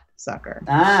cop sucker.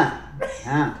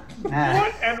 What?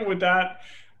 And with that,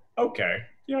 okay.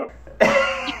 Yep.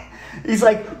 He's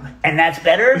like, and that's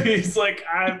better? He's like,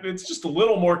 it's just a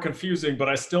little more confusing, but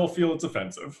I still feel it's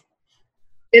offensive.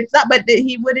 It's not, but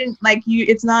he wouldn't like you.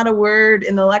 It's not a word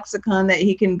in the lexicon that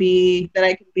I can be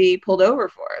pulled over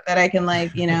for, that I can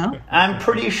I'm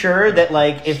pretty sure that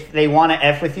like, if they want to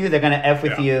F with you, they're going to F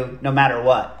with you no matter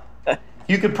what.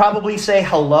 You could probably say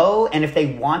hello, and if they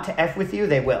want to F with you,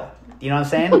 they will. You know what I'm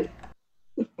saying?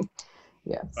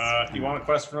 Yes. You want a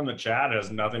question from the chat? It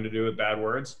has nothing to do with bad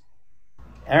words.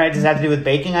 All right. Does it have to do with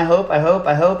baking? I hope.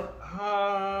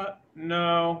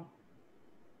 No.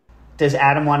 Does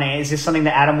Adam want to? Is this something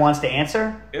that Adam wants to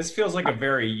answer? This feels like a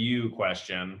very you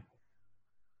question.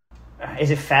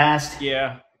 Is it fast?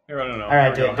 Yeah. Here, I don't know. All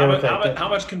right, do it. How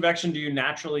much convection do you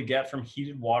naturally get from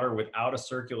heated water without a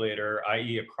circulator,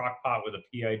 i.e. a crock pot with a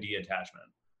PID attachment?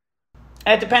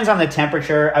 It depends on the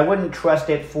temperature. I wouldn't trust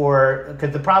it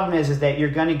because the problem is that you're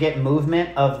going to get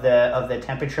movement of the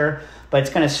temperature, but it's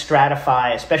going to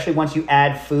stratify, especially once you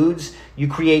add foods, you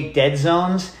create dead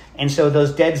zones. And so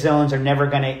those dead zones are never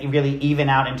going to really even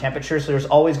out in temperature. So there's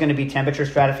always going to be temperature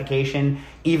stratification,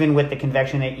 even with the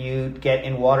convection that you get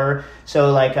in water.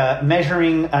 So like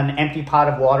measuring an empty pot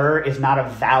of water is not a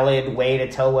valid way to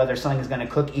tell whether something is going to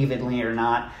cook evenly or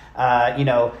not.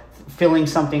 Filling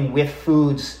something with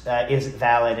foods is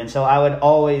valid. And so I would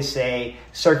always say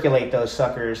circulate those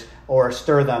suckers or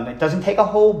stir them. It doesn't take a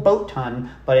whole boat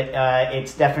ton, but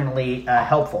it's definitely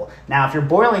helpful. Now, if you're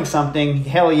boiling something,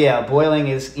 hell yeah, boiling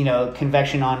is,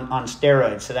 convection on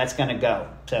steroids. So that's going to go.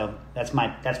 So that's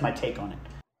my take on it.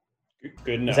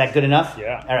 Good enough. Is that good enough?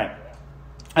 Yeah. All right.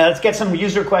 Let's get some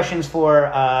listener questions for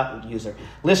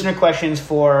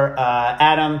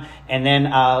Adam, and then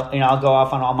I'll go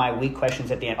off on all my weak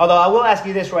questions at the end. Although I will ask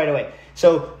you this right away.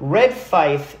 So red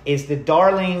fife is the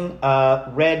darling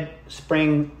red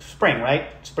spring, right?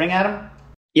 Spring, Adam?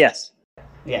 Yes.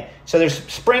 Yeah. So there's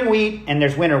spring wheat and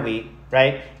there's winter wheat,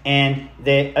 right? And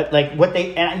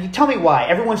and you tell me why.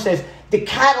 Everyone says the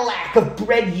Cadillac of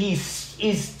bread yeast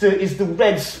is the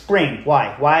red spring.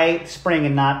 Why spring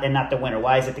and not the winter?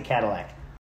 Why is it the Cadillac?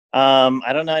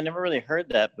 I don't know. I never really heard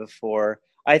that before.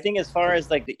 I think as far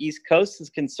as like the East Coast is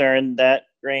concerned, that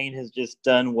grain has just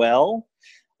done well.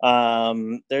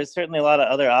 There's certainly a lot of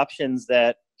other options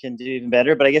that can do even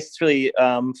better, but I guess it's really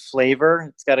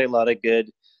flavor. It's got a lot of good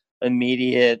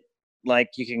immediate, like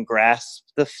you can grasp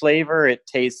the flavor. It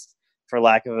tastes, for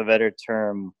lack of a better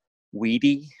term,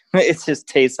 weedy. It just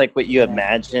tastes like what you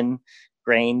imagine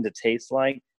grain to taste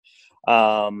like.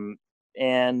 And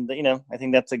I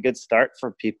think that's a good start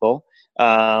for people.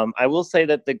 I will say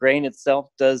that the grain itself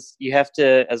you have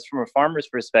to, as from a farmer's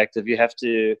perspective, you have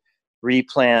to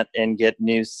replant and get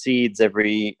new seeds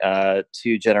every 2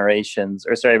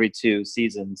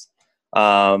 seasons.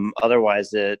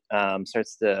 Otherwise it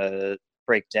starts to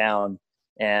break down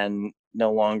and no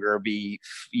longer be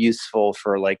useful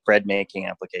for like bread making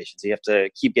applications. You have to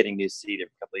keep getting new seed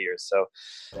every couple of years. So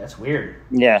that's weird.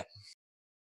 Yeah.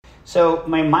 So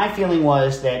my feeling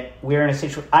was that we're in a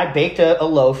situation. I baked a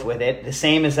loaf with it, the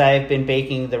same as I've been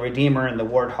baking the Redeemer and the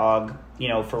Warthog,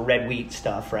 for red wheat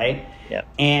stuff, right? Yeah.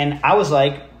 And I was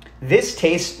like, this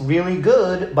tastes really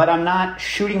good, but I'm not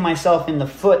shooting myself in the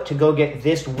foot to go get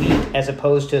this wheat as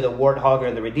opposed to the Warthog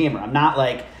or the Redeemer. I'm not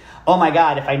like, oh my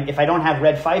God, if I don't have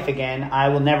red fife again, I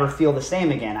will never feel the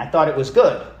same again. I thought it was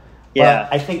good. Yeah.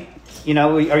 But I think,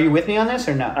 are you with me on this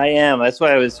or no? I am. That's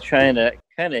why I was trying to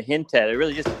kind of hint at it. It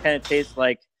really just kind of tastes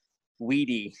like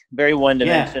weedy, very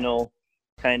one-dimensional,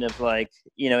 kind of like,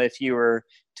 if you were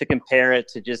to compare it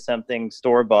to just something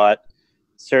store-bought,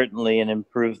 certainly an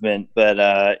improvement, but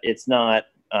it's not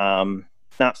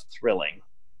thrilling.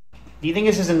 Do you think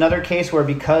this is another case where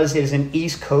because it is an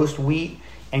East Coast wheat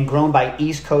and grown by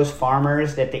East Coast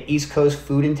farmers, that the East Coast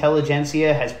food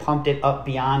intelligentsia has pumped it up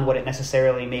beyond what it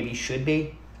necessarily maybe should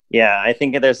be? Yeah, I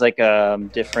think there's like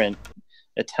different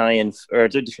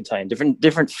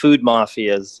different food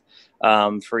mafias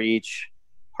for each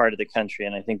part of the country,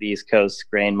 and I think the East Coast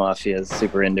grain mafia is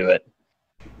super into it.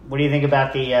 What do you think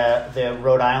about the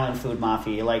Rhode Island food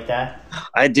mafia? You like that?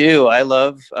 I do. I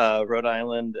love Rhode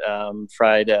Island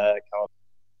fried calamari.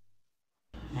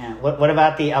 Yeah. What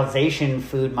about the Alsatian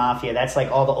food mafia? That's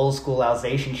like all the old school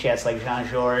Alsatian chefs like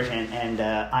Jean-Georges and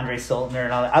Andre Sultner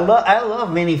and all that. I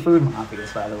love many food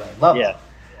mafias, by the way. Love them.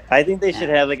 I think they should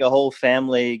have like a whole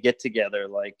family get together,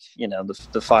 like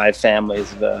the 5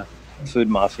 families of the food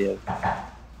mafia.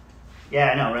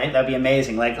 Yeah, I know, right? That'd be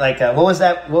amazing. Like what was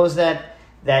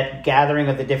that gathering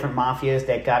of the different mafias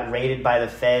that got raided by the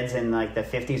feds in like the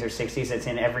 50s or 60s? That's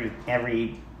in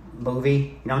every movie.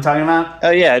 You know what I'm talking about?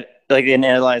 Oh yeah. Like they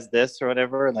analyzed this or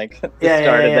whatever, like the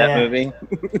start of that movie.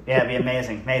 Yeah, it'd be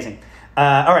amazing.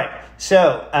 All right,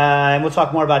 so we'll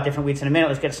talk more about different wheats in a minute.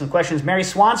 Let's get some questions. Mary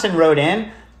Swanson wrote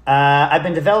in, I've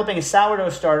been developing a sourdough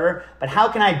starter, but how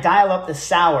can I dial up the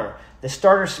sour? The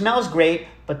starter smells great,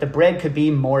 but the bread could be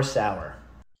more sour.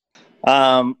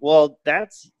 Well,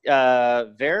 that's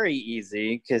very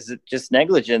easy because just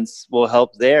negligence will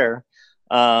help there.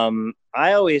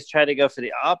 I always try to go for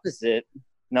the opposite,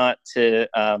 not to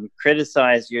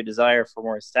criticize your desire for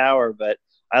more sour, but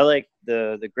I like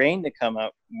the grain to come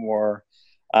out more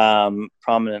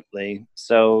prominently.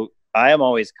 So I am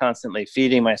always constantly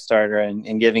feeding my starter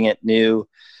and giving it new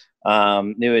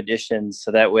additions,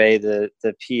 so that way the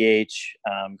pH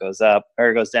goes up,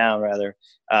 or goes down rather.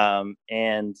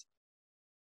 And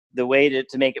the way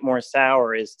to make it more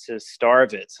sour is to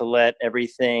starve it, to let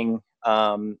everything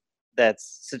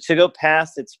to go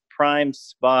past its prime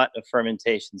spot of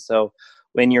fermentation. So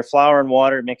when your flour and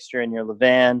water mixture in your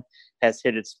levain has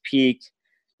hit its peak,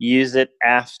 use it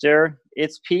after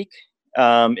its peak,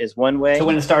 is one way. So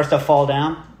when it starts to fall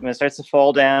down? When it starts to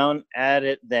fall down, add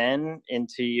it then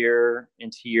into your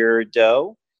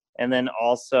dough. And then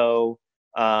also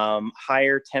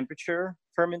higher temperature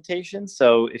fermentation.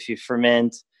 So if you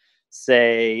ferment,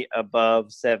 say,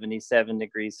 above 77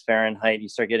 degrees Fahrenheit, you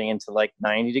start getting into like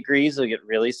 90 degrees, it'll get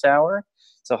really sour.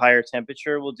 So higher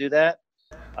temperature will do that.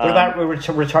 What about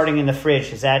retarding in the fridge?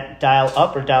 Does that dial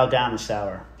up or dial down the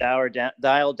sour?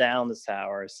 Dial down the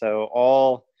sour. So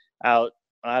all out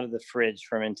of the fridge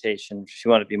fermentation if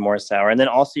you want to be more sour. And then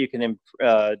also you can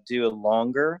do a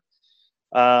longer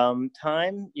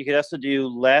time. You could also do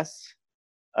less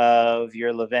of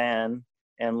your levain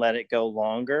and let it go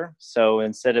longer. So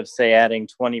instead of, say, adding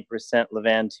 20%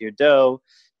 levain to your dough,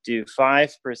 do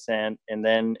 5%, and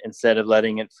then instead of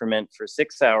letting it ferment for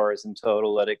 6 hours in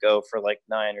total, let it go for like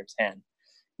 9 or 10.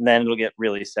 And then it'll get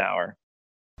really sour.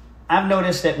 I've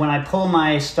noticed that when I pull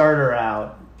my starter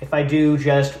out, if I do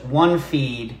just one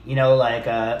feed, you know, like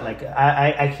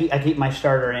I keep my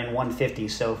starter in 150,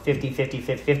 so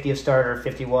 50 of starter,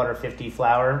 50 water, 50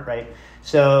 flour, right?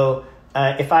 So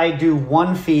if I do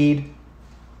one feed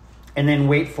and then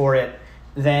wait for it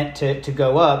then to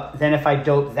go up, then if I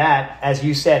dope that, as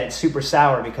you said, it's super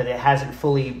sour because it hasn't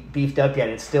fully beefed up yet.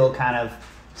 It's still kind of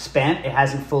spent. It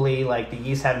hasn't fully, like, the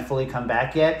yeast haven't fully come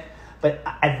back yet. But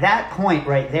at that point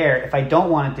right there, if I don't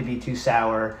want it to be too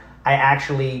sour, I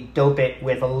actually dope it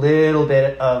with a little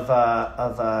bit of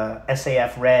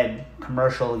SAF red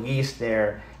commercial yeast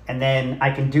there. And then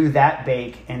I can do that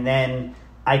bake, and then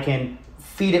I can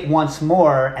feed it once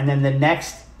more, and then the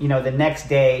next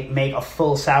day make a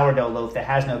full sourdough loaf that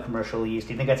has no commercial yeast.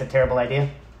 Do you think that's a terrible idea?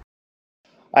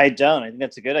 I don't. I think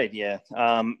that's a good idea.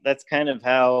 That's kind of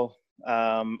how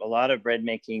a lot of bread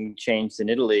making changed in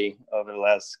Italy over the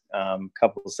last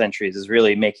couple of centuries, is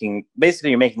really you're making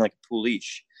like a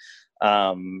pouliche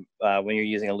when you're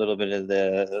using a little bit of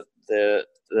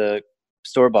the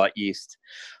store-bought yeast.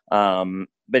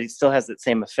 But it still has that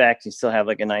same effect. You still have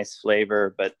like a nice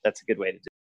flavor, but that's a good way to do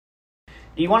it.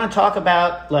 Do you want to talk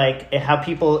about like how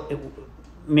people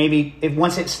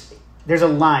there's a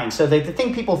line. So the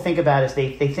thing people think about is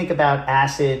they think about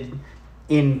acid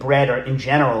in bread or in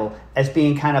general as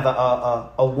being kind of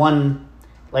a one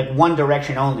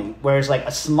direction only, whereas like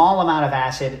a small amount of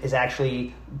acid is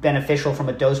actually beneficial from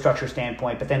a dough structure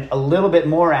standpoint, but then a little bit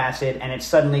more acid and it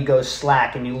suddenly goes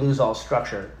slack and you lose all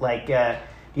structure. Like, do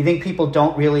you think people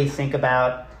don't really think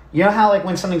about, you know how like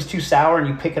when something's too sour and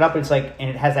you pick it up and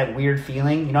it has that weird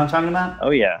feeling? You know what I'm talking about?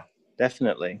 Oh yeah,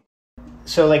 definitely.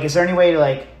 So like, is there any way to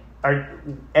like,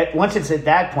 once it's at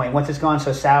that point, once it's gone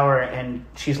so sour and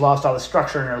she's lost all the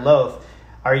structure in her loaf,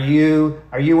 are you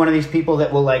one of these people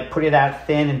that will like put it out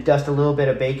thin and dust a little bit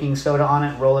of baking soda on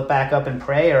it, roll it back up and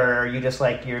pray, or are you just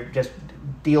like, you're just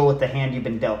deal with the hand you've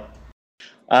been dealt?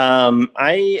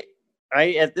 I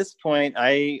at this point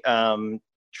I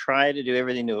try to do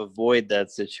everything to avoid that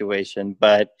situation.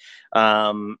 But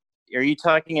are you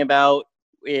talking about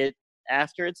it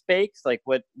after it's baked, like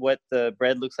what the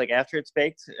bread looks like after it's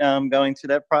baked, going through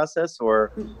that process?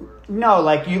 Or no,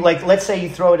 like let's say you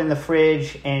throw it in the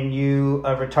fridge and you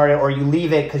retard it, or you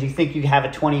leave it because you think you have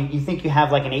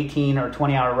like an 18 or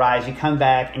 20 hour rise. You come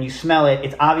back and you smell it.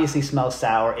 It obviously smells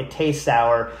sour. It tastes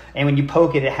sour, and when you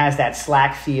poke it, it has that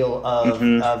slack feel of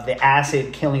the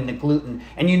acid killing the gluten,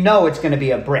 and you know it's going to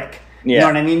be a brick. Yeah. You know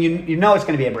what I mean? You know it's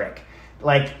going to be a brick.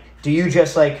 Like, do you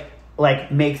just like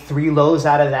make 3 loaves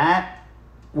out of that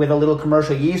with a little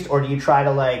commercial yeast, or do you try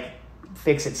to like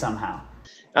fix it somehow?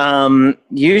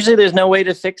 Usually there's no way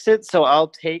to fix it, so I'll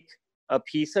take a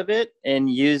piece of it and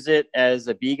use it as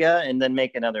a biga and then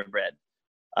make another bread.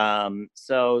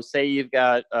 So say you've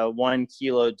got a 1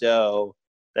 kilo dough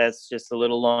that's just a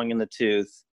little long in the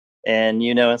tooth, and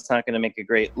you know it's not going to make a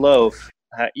great loaf.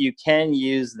 You can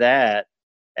use that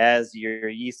as your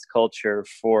yeast culture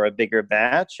for a bigger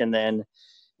batch, and then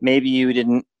maybe you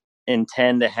didn't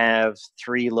intend to have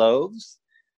 3 loaves,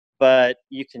 but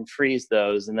you can freeze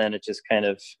those, and then it just kind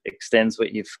of extends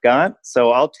what you've got.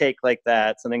 So I'll take like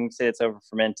that, something, say it's over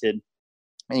fermented,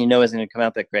 and you know isn't going to come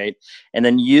out that great, and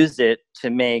then use it to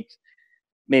make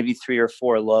maybe 3 or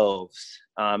 4 loaves,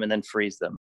 and then freeze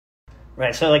them.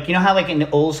 Right. So like, you know how like in the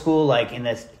old school, like in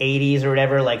the 80s or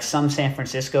whatever, like some San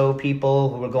Francisco people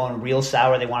who were going real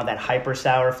sour, they wanted that hyper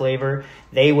sour flavor.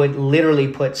 They would literally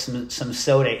put some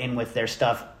soda in with their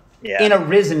stuff in a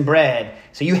risen bread.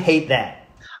 So you hate that.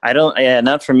 I don't, yeah,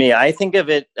 not for me. I think of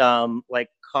it like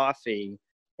coffee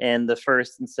and the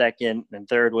first and second and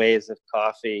third waves of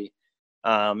coffee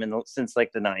since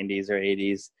like the 90s or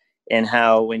 80s, and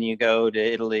how when you go to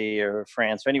Italy or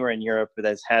France or anywhere in Europe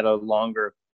that's had a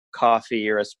longer coffee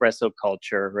or espresso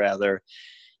culture rather,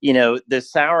 you know, the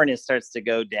sourness starts to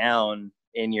go down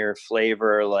in your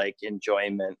flavor like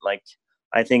enjoyment. Like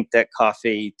I think that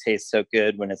coffee tastes so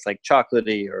good when it's like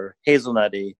chocolatey or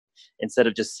hazelnutty instead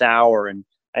of just sour. And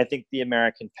I think the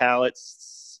American palate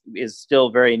is still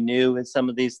very new in some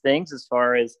of these things, as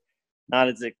far as not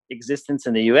its existence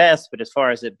in the US, but as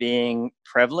far as it being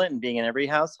prevalent and being in every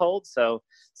household. So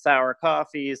sour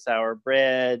coffee, sour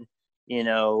bread, you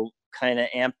know, kind of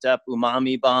amped up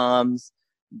umami bombs,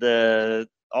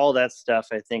 all that stuff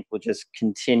I think will just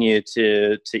continue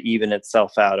to even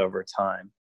itself out over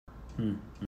time.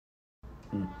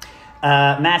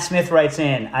 Matt Smith writes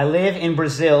in, I live in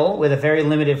Brazil with a very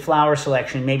limited flour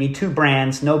selection, maybe 2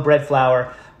 brands, no bread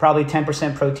flour, probably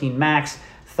 10% protein max.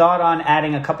 Thought on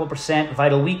adding a couple percent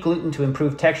vital wheat gluten to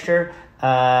improve texture.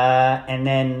 And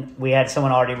then we had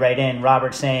someone already write in,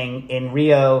 Robert, saying in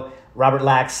Rio, Robert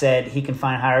Lax said he can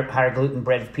find higher gluten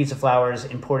bread pizza flours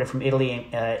imported from Italy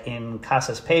in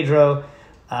Casas Pedro.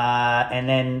 And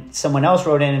then someone else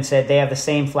wrote in and said they have the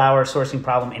same flour sourcing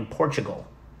problem in Portugal.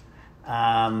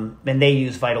 And they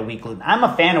use vital wheat gluten. I'm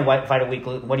a fan of vital wheat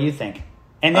gluten. What do you think?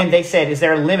 And then they said, is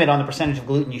there a limit on the percentage of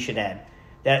gluten you should add?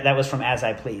 That was from As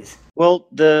I Please. Well,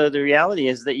 the reality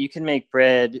is that you can make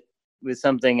bread with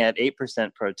something at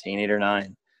 8% protein, 8 or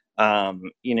 9.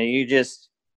 You know, you just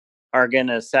are going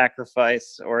to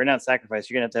sacrifice, or not sacrifice,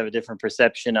 you're going to have a different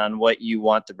perception on what you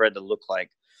want the bread to look like.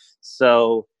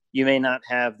 So you may not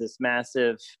have this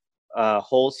massive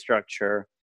hole structure.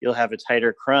 You'll have a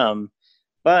tighter crumb.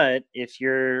 But if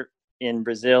you're in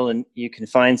Brazil and you can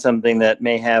find something that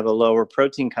may have a lower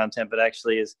protein content, but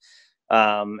actually is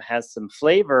has some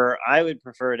flavor, I would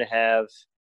prefer to have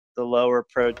the lower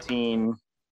protein,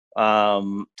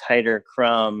 tighter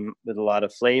crumb with a lot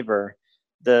of flavor.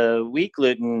 The wheat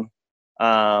gluten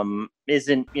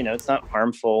isn't, you know, it's not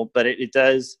harmful, but it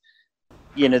does,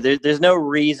 you know, there's no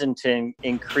reason to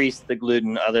increase the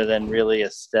gluten other than really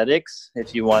aesthetics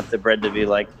if you want the bread to be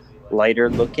like lighter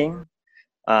looking.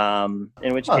 In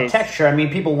which case, texture, I mean,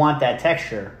 people want that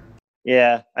texture.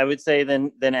 Yeah, I would say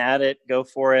then add it, go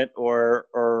for it,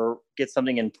 or get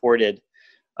something imported.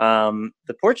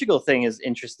 The Portugal thing is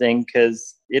interesting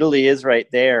because Italy is right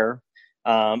there.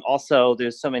 Also,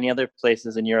 there's so many other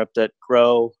places in Europe that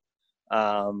grow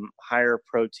higher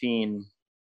protein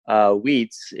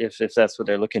wheats if that's what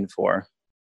they're looking for.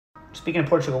 Speaking of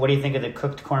Portugal, what do you think of the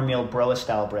cooked cornmeal broa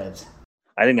style breads?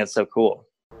 I think that's so cool.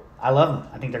 I love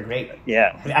them. I think they're great.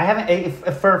 Yeah. I haven't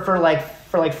for like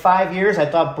 5 years. I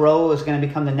thought bro was going to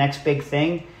become the next big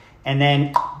thing, and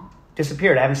then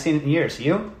disappeared. I haven't seen it in years.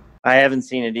 You? I haven't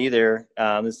seen it either.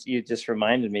 You just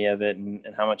reminded me of it and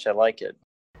how much I like it.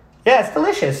 Yeah, it's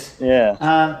delicious. Yeah.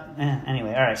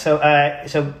 Anyway, all right.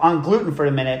 So on gluten for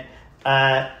a minute.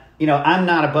 You know, I'm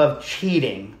not above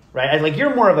cheating, right? Like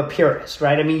you're more of a purist,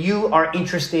 right? I mean, you are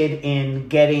interested in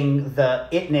getting the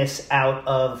itness out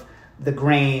of the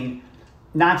grain,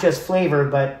 not just flavor,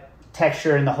 but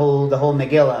texture and the whole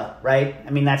Megillah, right? I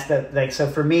mean, that's so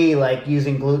for me, like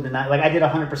using gluten and I did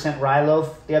 100% rye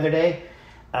loaf the other day,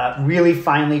 really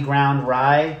finely ground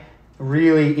rye,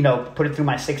 really, you know, put it through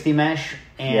my 60 mesh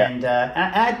and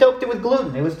I doped it with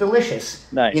gluten. It was delicious.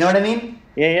 Nice. You know what I mean?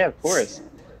 Yeah, of course.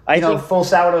 I think full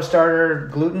sourdough starter,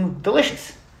 gluten,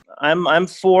 delicious. I'm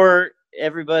for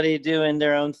everybody doing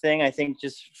their own thing. I think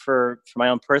just for my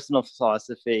own personal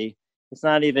philosophy, it's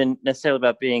not even necessarily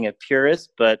about being a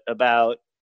purist, but about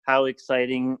how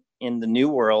exciting in the new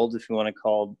world, if you want to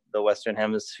call the Western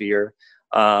Hemisphere,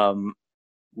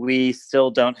 we still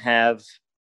don't have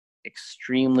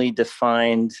extremely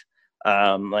defined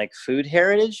like food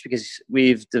heritage because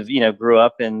we've, you know, grew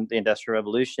up in the Industrial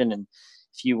Revolution. And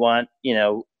if you want, you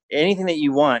know, anything that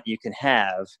you want, you can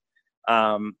have.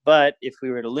 But if we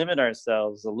were to limit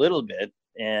ourselves a little bit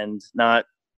and not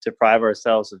deprive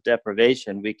ourselves of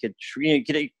deprivation, we could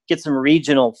get some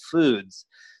regional foods.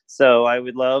 So I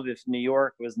would love if New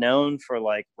York was known for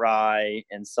like rye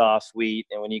and soft wheat,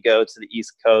 and when you go to the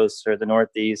East Coast or the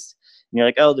Northeast, and you're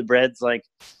like, oh, the bread's like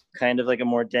kind of like a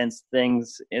more dense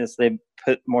things, is they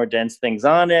put more dense things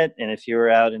on it. And if you were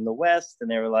out in the West and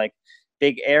they were like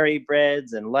big airy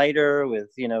breads and lighter with,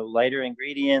 lighter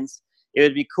ingredients, it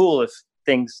would be cool if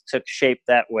things took shape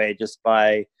that way, just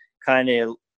by kind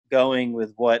of going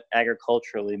with what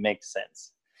agriculturally makes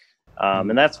sense.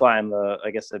 And that's why I'm a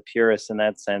purist in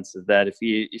that sense, is that if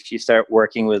you start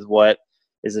working with what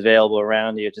is available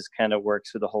around you, it just kind of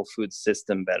works with the whole food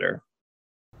system better.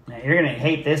 You're gonna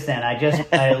hate this. Then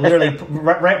I literally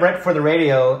right before the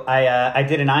radio, I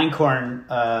did an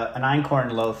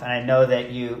einkorn loaf, and I know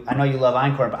you love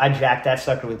einkorn, but I jacked that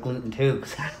sucker with gluten too.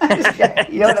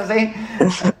 You know what I'm saying?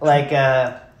 Like,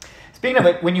 speaking of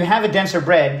it, when you have a denser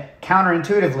bread,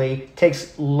 counterintuitively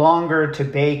takes longer to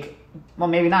bake. Well,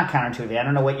 maybe not counterintuitively. I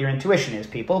don't know what your intuition is,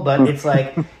 people, but it's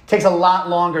like it takes a lot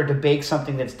longer to bake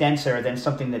something that's denser than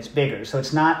something that's bigger. So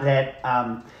it's not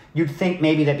that. You'd think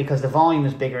maybe that because the volume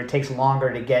is bigger, it takes longer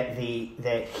to get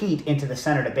the heat into the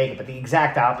center to bake it, but the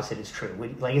exact opposite is true.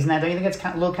 Isn't that, don't you think it's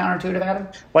a little counterintuitive, Adam?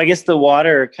 Well, I guess the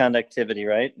water conductivity,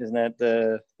 right? Isn't that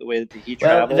the way that the heat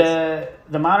travels?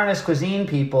 The modernist cuisine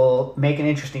people make an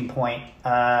interesting point.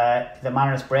 The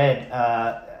modernist bread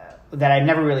that I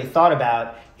never really thought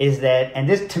about is that, and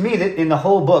this, to me, in the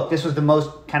whole book, this was the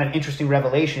most kind of interesting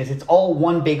revelation, is it's all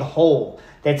one big hole.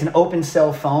 That's an open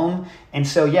cell foam. And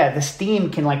so, the steam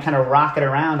can like kind of rocket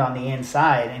around on the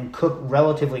inside and cook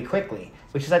relatively quickly,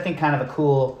 which is, I think, kind of a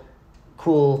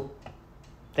cool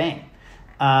thing.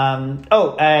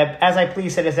 As I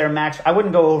please said, is there a max? I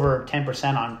wouldn't go over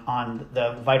 10% on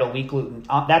the Vital Wheat gluten.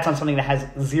 That's on something that has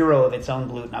 0 of its own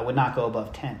gluten. I would not go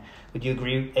above 10. Would you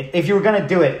agree? If you were going to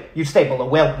do it, you'd stay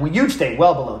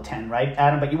well below 10, right,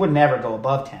 Adam? But you would never go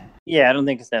above 10. Yeah, I don't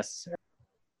think it's necessary.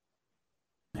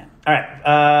 Yeah. All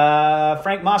right.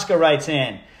 Frank Mosca writes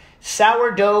in,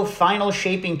 sourdough final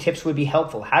shaping tips would be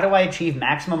helpful. How do I achieve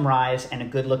maximum rise and a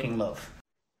good-looking loaf?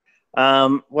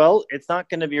 Well, it's not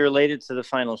going to be related to the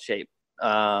final shape.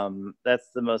 That's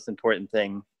the most important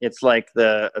thing. It's like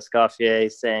the Escoffier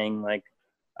saying, like,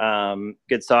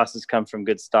 good sauces come from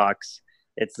good stocks.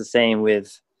 It's the same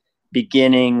with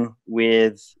beginning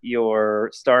with your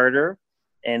starter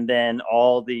and then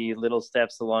all the little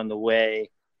steps along the way.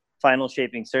 Final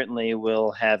shaping certainly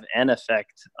will have an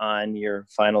effect on your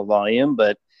final volume,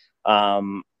 but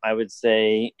I would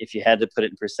say if you had to put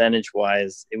it in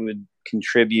percentage-wise, it would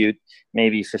contribute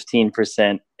maybe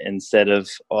 15% instead of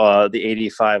the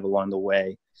 85 along the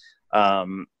way,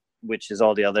 which is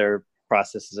all the other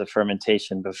processes of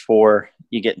fermentation before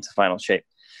you get into final shape.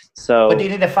 So, but do you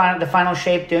think the final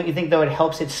shape? Don't you think though it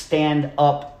helps it stand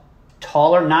up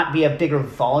taller, not be a bigger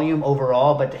volume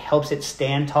overall, but it helps it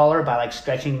stand taller by like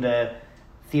stretching the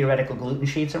theoretical gluten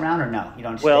sheets around, or no? You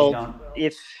don't. Well,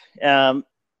 if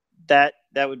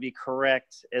that would be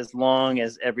correct, as long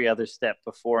as every other step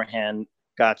beforehand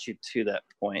got you to that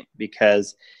point.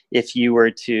 Because if you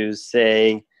were to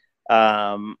say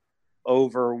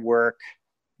overwork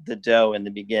the dough in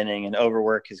the beginning, and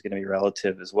overwork is going to be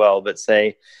relative as well, but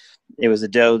say it was a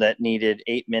dough that needed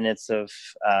 8 minutes of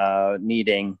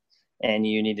kneading and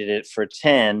you needed it for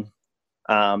 10,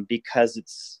 because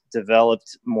it's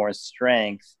developed more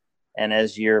strength, and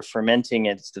as you're fermenting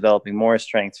it, it's developing more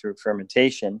strength through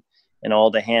fermentation, and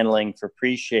all the handling for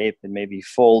pre-shape and maybe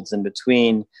folds in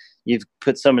between, you've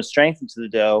put so much strength into the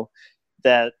dough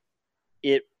that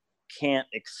it can't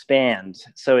expand.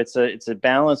 So it's a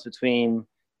balance between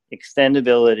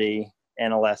extendability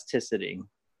and elasticity,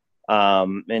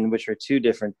 and which are two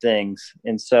different things.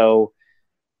 And so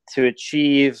to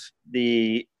achieve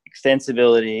the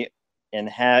extensibility and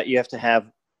you have to have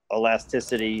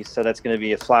elasticity. So that's going to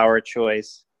be a flour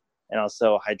choice and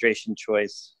also a hydration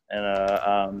choice and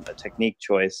a technique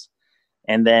choice.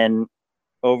 And then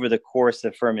over the course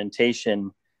of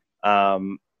fermentation,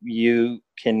 you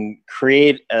can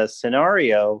create a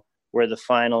scenario where the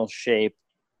final shape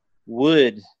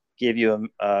would give you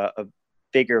a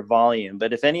bigger volume.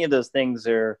 But if any of those things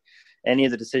or any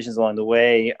of the decisions along the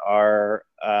way are,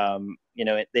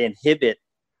 they inhibit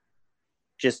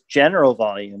just general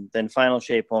volume, then final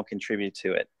shape won't contribute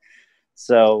to it.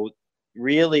 So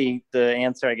really the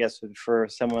answer, I guess, for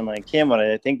someone like him, what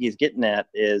I think he's getting at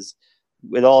is,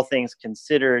 with all things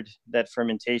considered, that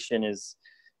fermentation is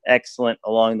excellent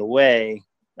along the way.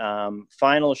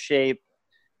 Final shape,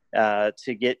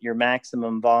 to get your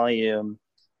maximum volume,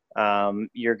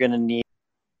 you're going to need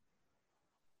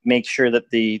make sure that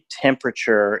the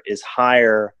temperature is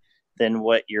higher than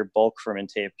what your bulk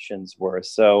fermentations were.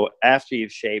 So after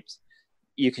you've shaped,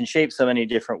 you can shape so many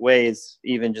different ways,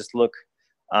 even just look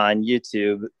on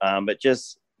YouTube. But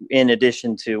just in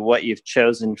addition to what you've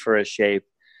chosen for a shape,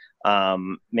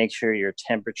 make sure your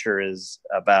temperature is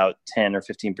about 10 or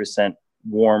 15%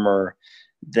 warmer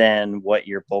than what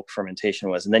your bulk fermentation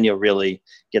was. And then you'll really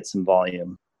get some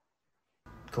volume.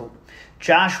 Cool.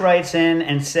 Josh writes in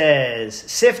and says,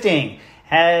 sifting.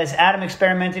 Has Adam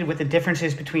experimented with the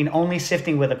differences between only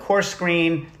sifting with a coarse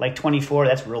screen, like 24,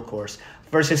 that's real coarse,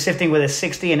 versus sifting with a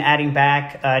 60 and adding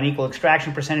back an equal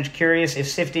extraction percentage? Curious if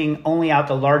sifting only out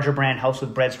the larger brand helps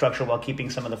with bread structure while keeping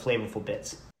some of the flavorful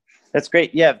bits. That's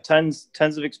great. Yeah, tons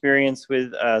of experience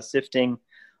with sifting.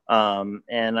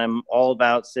 And I'm all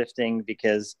about sifting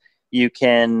because you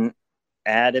can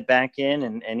add it back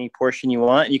in any portion you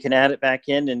want. You can add it back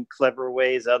in clever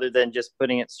ways other than just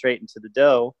putting it straight into the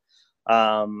dough.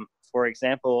 For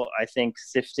example, I think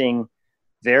sifting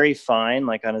very fine,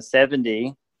 like on a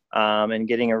 70, and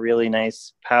getting a really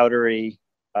nice powdery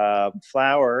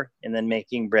flour, and then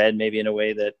making bread maybe in a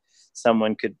way that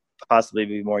someone could possibly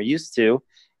be more used to,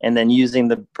 and then using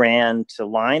the bran to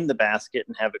line the basket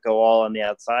and have it go all on the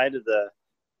outside of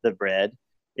the bread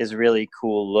is a really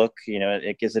cool look. You know,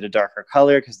 it gives it a darker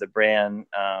color because the bran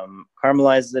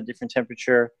caramelizes at a different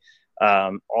temperature.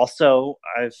 Also,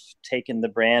 I've taken the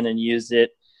bran and used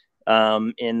it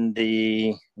in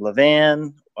the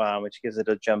levain, which gives it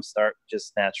a jump start,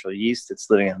 just natural yeast. It's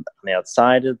living on the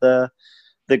outside of the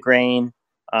grain.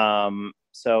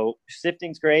 So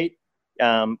sifting's great.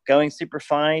 Going super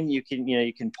fine, you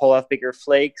can pull off bigger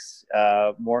flakes,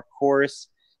 more coarse.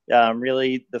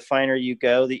 Really, the finer you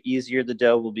go, the easier the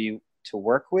dough will be to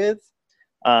work with.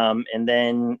 And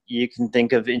then you can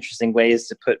think of interesting ways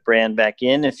to put bran back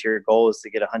in if your goal is to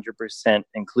get 100%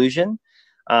 inclusion,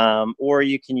 or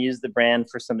you can use the bran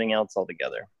for something else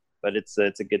altogether. But it's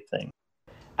a good thing.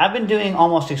 I've been doing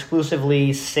almost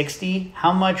exclusively 60.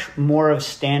 How much more of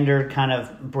standard kind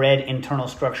of bread internal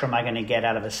structure am I going to get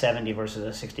out of a 70 versus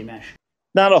a 60 mesh?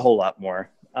 Not a whole lot more.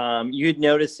 You'd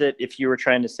notice it if you were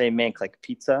trying to say make like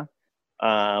pizza,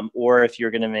 or if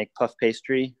you're going to make puff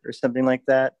pastry or something like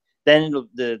that. Then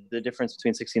the difference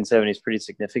between 60 and 70 is pretty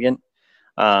significant,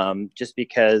 just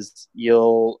because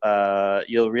you'll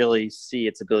really see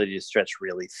its ability to stretch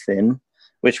really thin,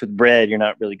 which with bread, you're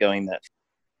not really going that thin.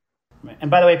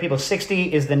 And by the way, people,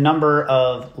 60 is the number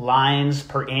of lines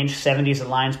per inch, 70 is the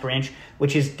lines per inch,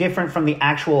 which is different from the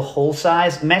actual hole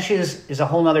size. Meshes is a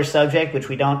whole nother subject, which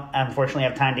we don't unfortunately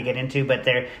have time to get into, but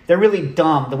they're really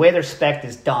dumb. The way they're spec'd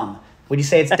is dumb. Would you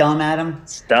say it's dumb, Adam?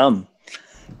 It's dumb.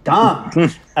 Dumb.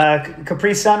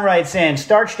 Capri Sun writes in,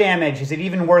 starch damage, is it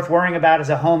even worth worrying about as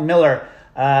a home miller?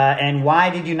 And why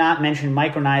did you not mention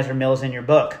micronizer mills in your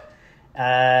book?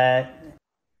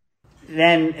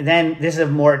 Then this is a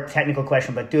more technical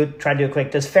question, but try to do it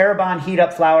quick. Does Farabon heat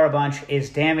up flour a bunch? Is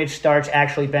damaged starch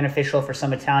actually beneficial for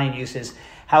some Italian uses?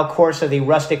 How coarse are the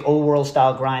rustic old world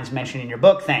style grinds mentioned in your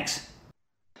book? Thanks.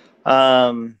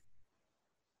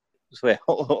 Wait,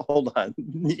 hold on.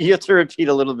 You have to repeat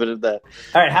a little bit of that.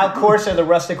 All right. How coarse are the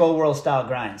rustic old world style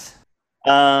grinds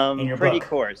in your pretty book?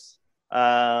 Coarse.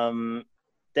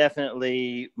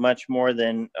 Definitely much more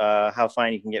than how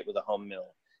fine you can get with a home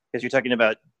mill. Because you're talking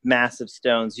about massive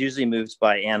stones, usually moved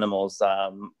by animals,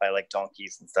 by like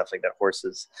donkeys and stuff like that,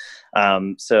 horses.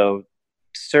 So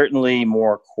certainly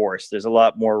more coarse. There's a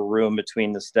lot more room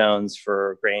between the stones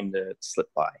for grain to slip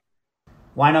by.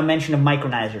 Why no mention of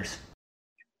micronizers?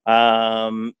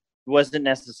 Wasn't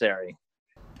necessary.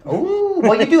 Oh,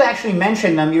 well, you do actually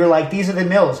mention them. You're like, these are the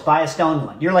mills, buy a stone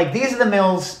one. You're like, these are the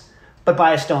mills, but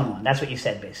buy a stone one. That's what you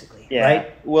said, basically. Yeah.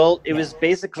 Right? Well, it was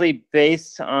basically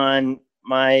based on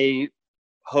my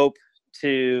hope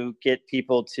to get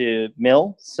people to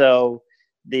mill. So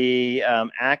the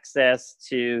access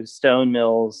to stone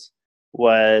mills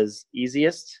was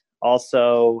easiest.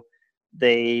 Also,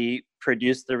 they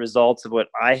produced the results of what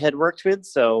I had worked with.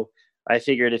 So I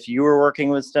figured if you were working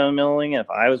with stone milling and if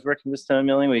I was working with stone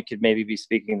milling, we could maybe be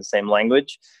speaking the same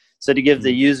language. So to give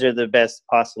the user the best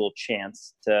possible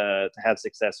chance to have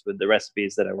success with the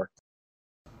recipes that I worked with.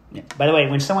 Yeah. By the way,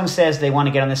 when someone says they want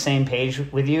to get on the same page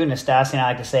with you, Nastassia and I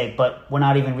like to say, but we're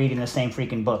not even reading the same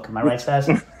freaking book. Am I right, Stas?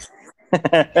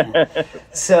 Yeah.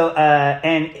 So,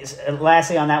 and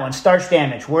lastly on that one, starch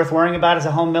damage, worth worrying about as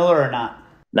a home miller or not?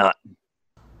 Not.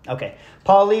 Okay.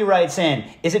 Paul Lee writes in,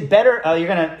 is it better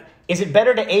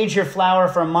to age your flour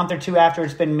for a month or two after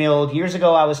it's been milled? Years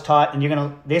ago, I was taught, and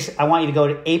I want you to go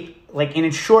to ape, like in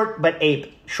short but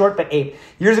ape.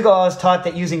 Years ago, I was taught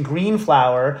that using green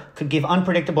flour could give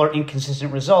unpredictable or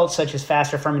inconsistent results, such as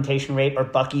faster fermentation rate or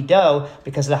bucky dough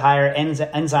because of the higher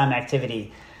enzyme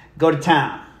activity. Go to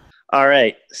town. All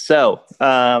right. So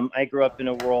I grew up in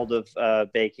a world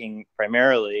of baking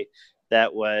primarily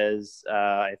that was,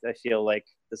 I feel like,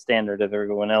 the standard of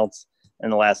everyone else. in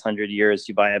the last 100 years.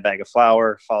 You buy a bag of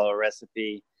flour, follow a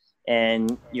recipe,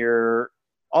 and you're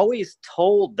always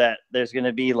told that there's going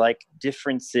to be like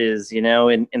differences,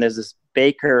 and there's this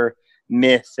baker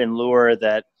myth and lure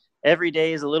that every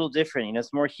day is a little different.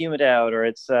 It's more humid out, or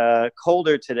it's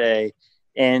colder today.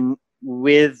 And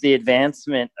with the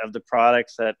advancement of the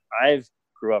products that I've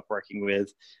grew up working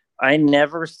with, I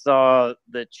never saw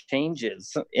the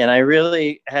changes. And I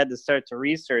really had to start to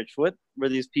research, what were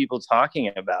these people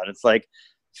talking about? It's like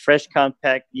fresh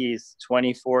compact yeast,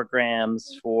 24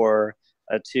 grams for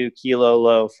a 2 kilo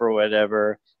loaf or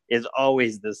whatever, is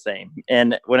always the same.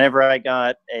 And whenever I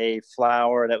got a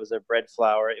flour that was a bread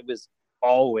flour, it was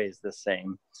always the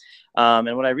same.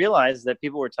 And what I realized that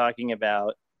people were talking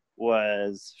about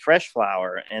was fresh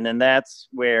flour. And then that's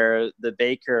where the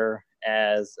baker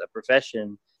as a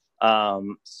profession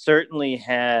certainly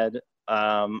had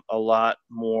a lot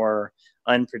more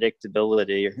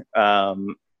unpredictability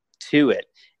to it.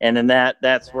 And then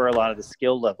that's where a lot of the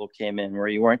skill level came in, where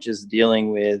you weren't just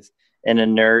dealing with an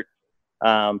inert,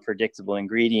 predictable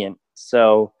ingredient.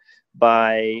 So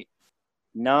by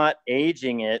not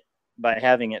aging it, by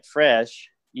having it fresh,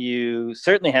 you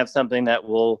certainly have something that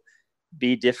will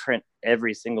be different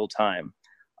every single time.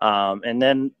 And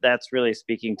then that's really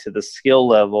speaking to the skill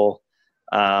level,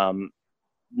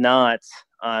 not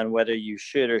on whether you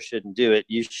should or shouldn't do it.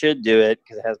 You should do it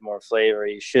because it has more flavor.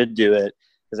 You should do it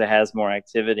because it has more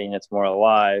activity and it's more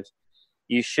alive.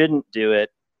 You shouldn't do it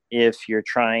if you're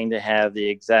trying to have the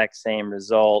exact same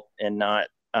result and not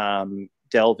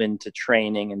delve into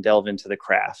training and delve into the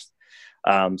craft.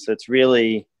 So it's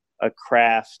really a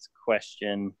craft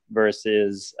question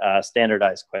versus a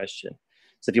standardized question.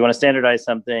 So if you want to standardize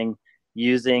something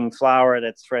using flour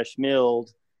that's fresh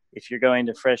milled, if you're going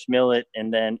to fresh mill it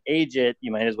and then age it,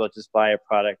 you might as well just buy a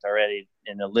product already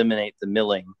and eliminate the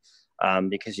milling,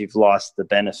 because you've lost the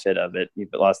benefit of it.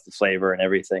 You've lost the flavor and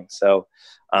everything. So,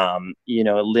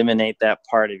 eliminate that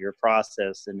part of your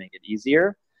process and make it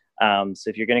easier. So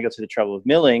if you're going to go through the trouble of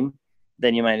milling,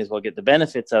 then you might as well get the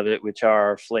benefits of it, which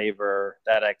are flavor,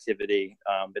 that activity,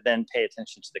 but then pay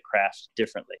attention to the craft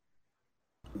differently.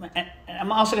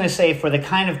 I'm also going to say, for the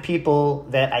kind of people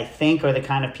that I think are the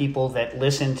kind of people that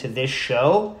listen to this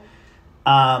show,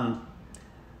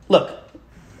 look,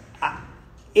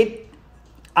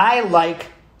 I like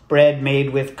bread made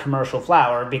with commercial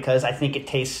flour because I think it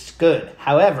tastes good.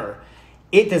 However,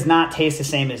 it does not taste the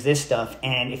same as this stuff.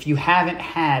 And if you haven't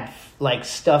had like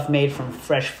stuff made from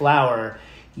fresh flour,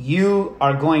 you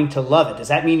are going to love it. Does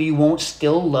that mean you won't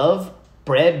still love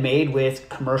bread made with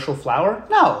commercial flour?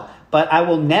 No, but I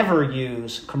will never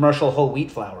use commercial whole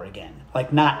wheat flour again.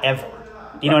 Like, not ever.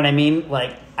 You know what I mean?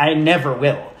 Like, I never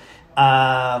will.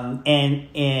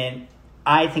 And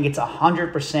I think it's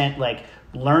 100% like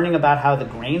learning about how the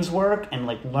grains work and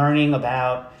like learning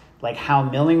about like how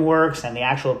milling works and the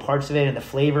actual parts of it and the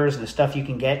flavors and the stuff you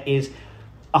can get is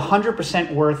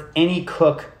 100% worth any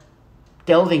cook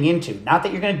delving into. Not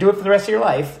that you're going to do it for the rest of your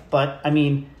life, but I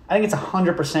mean, I think it's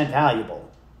 100%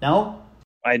 valuable. No?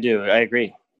 I do. I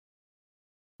agree.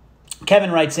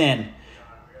 Kevin writes in,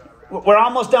 we're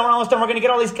almost done. We're going to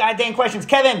get all these goddamn questions.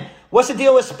 Kevin, what's the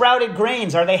deal with sprouted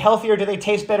grains? Are they healthier? Do they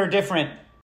taste better, different?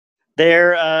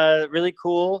 They're really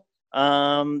cool.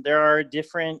 There are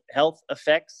different health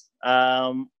effects,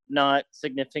 not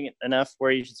significant enough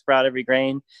where you should sprout every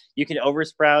grain. You can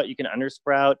oversprout, you can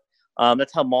undersprout.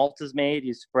 That's how malt is made.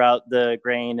 You sprout the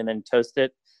grain and then toast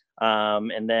it,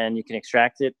 and then you can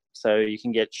extract it. So you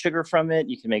can get sugar from it.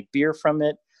 You can make beer from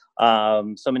it.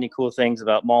 So many cool things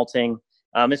about malting.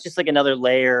 It's just like another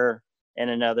layer and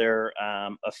another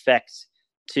effect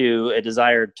to a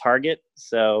desired target.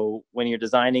 So when you're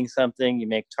designing something, you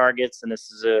make targets, and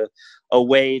this is a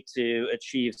way to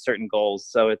achieve certain goals.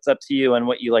 So it's up to you on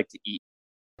what you like to eat.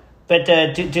 But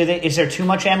is there too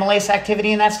much amylase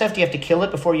activity in that stuff? Do you have to kill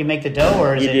it before you make the dough,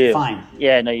 or is it fine?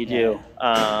 Yeah, no, you do.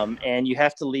 And you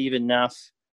have to leave enough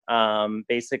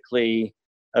basically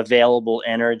available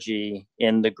energy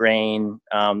in the grain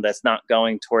that's not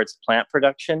going towards plant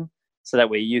production, so that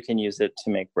way you can use it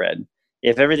to make bread.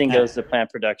 If everything goes to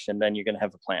plant production, then you're going to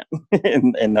have a plant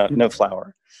and no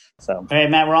flour. So, all right,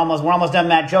 Matt, we're almost done.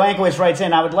 Matt, Joe Ankowitz writes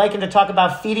in, I would like him to talk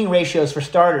about feeding ratios for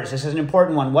starters. This is an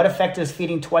important one. What effect is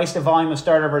feeding twice the volume of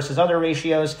starter versus other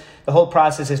ratios? The whole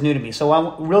process is new to me.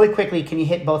 So really quickly, can you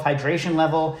hit both hydration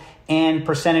level and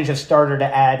percentage of starter to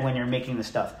add when you're making the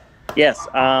stuff? Yes.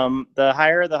 The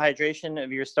higher the hydration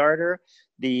of your starter,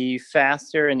 the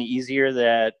faster and the easier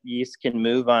that yeast can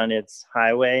move on its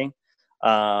highway.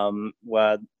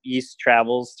 Yeast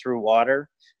travels through water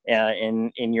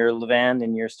in your levain,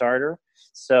 in your starter.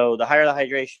 So the higher the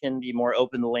hydration, the more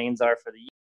open the lanes are for the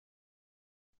yeast.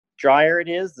 drier it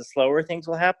is, the slower things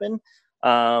will happen.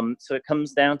 So it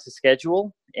comes down to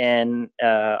schedule, and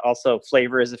also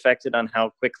flavor is affected on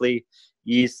how quickly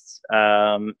yeast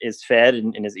is fed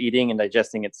and is eating and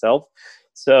digesting itself.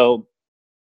 So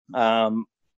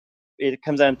it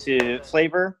comes down to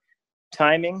flavor,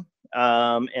 timing,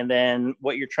 and then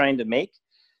what you're trying to make.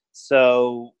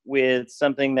 So with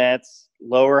something that's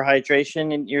lower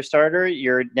hydration in your starter,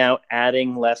 you're now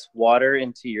adding less water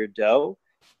into your dough.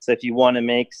 So if you want to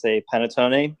make, say,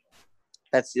 panettone,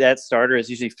 that starter is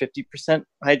usually 50%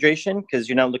 hydration, because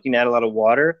you're not looking at a lot of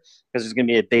water, because there's going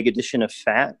to be a big addition of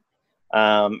fat.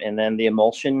 And then the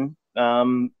emulsion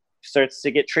starts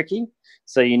to get tricky.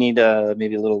 So you need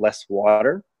maybe a little less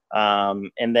water.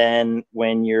 And then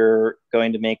when you're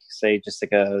going to make, say, just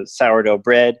like a sourdough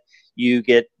bread, you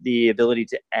get the ability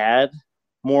to add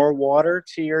more water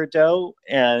to your dough,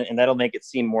 and that'll make it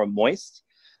seem more moist.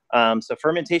 So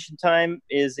fermentation time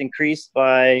is increased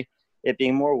by it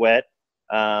being more wet.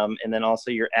 And then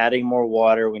also you're adding more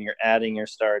water when you're adding your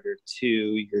starter to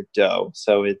your dough.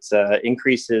 So it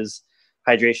increases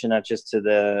hydration, not just to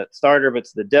the starter, but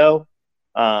to the dough.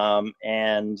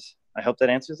 And I hope that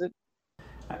answers it.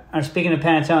 Speaking of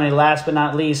panettone, last but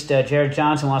not least, Jared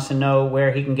Johnson wants to know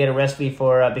where he can get a recipe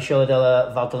for Bisciola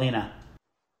della Valtellina.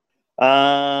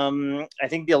 I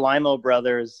think the Alaimo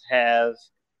brothers have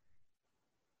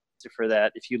for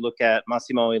that. If you look at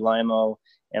Massimo Alaimo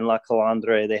and La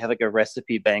Calandre, they have like a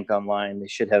recipe bank online. They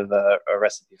should have a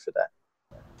recipe for that.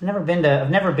 I've never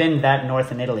been that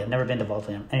north in Italy. I've never been to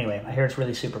Valtellina. Anyway, I hear it's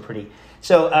really super pretty.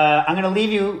 So I'm going to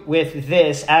leave you with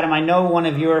this. Adam, I know one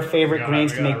of your favorite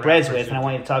grains to make breads with, and I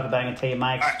want you to talk about it. I'm going to tell you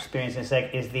my experience in a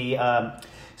sec, is the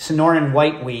Sonoran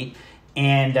white wheat.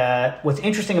 And what's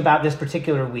interesting about this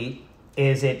particular wheat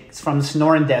is it's from the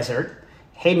Sonoran Desert.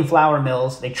 Hayden Flour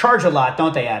Mills. They charge a lot,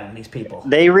 don't they, Adam, these people?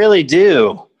 They really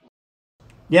do.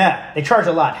 Yeah, they charge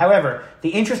a lot. However, the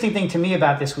interesting thing to me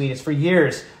about this wheat is for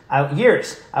years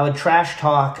I would trash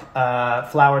talk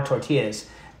flour tortillas.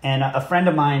 And a friend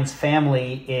of mine's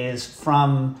family is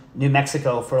from New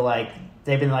Mexico for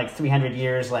they've been 300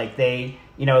 years.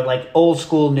 Old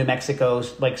school New Mexico,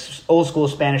 old school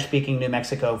Spanish speaking New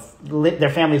Mexico. Their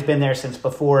family's been there since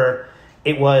before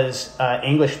it was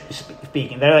English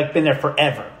speaking. They're been there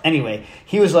forever. Anyway,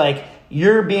 he was like,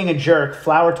 you're being a jerk.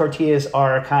 Flour tortillas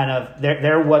are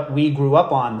they're what we grew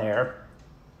up on there.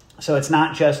 So it's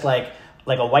not just like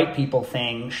a white people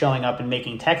thing showing up and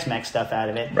making Tex-Mex stuff out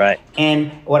of it. Right.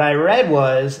 And what I read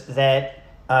was that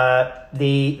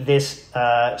this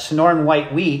Sonoran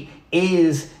white wheat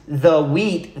is the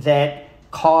wheat that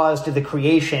caused the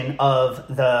creation of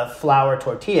the flour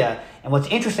tortilla. And what's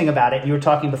interesting about it, you were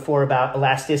talking before about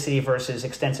elasticity versus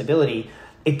extensibility.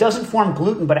 It doesn't form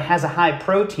gluten, but it has a high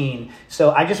protein.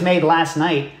 So I just made last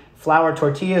night flour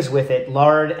tortillas with it,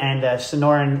 lard and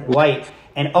Sonoran white.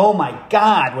 And oh my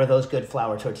God, were those good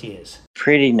flour tortillas.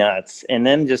 Pretty nuts. And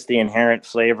then just the inherent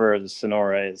flavor of the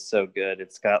Sonora is so good.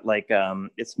 It's got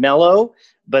it's mellow,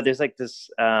 but there's this,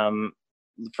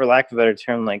 for lack of a better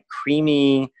term,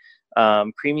 creaminess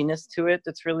to it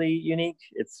that's really unique.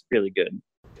 It's really good.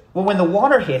 Well, when the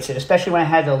water hits it, especially when I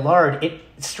had the lard, it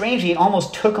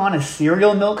almost took on a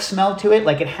cereal milk smell to it.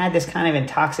 It had this kind of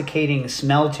intoxicating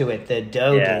smell to it, the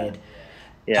dough did.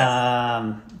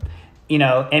 Yeah.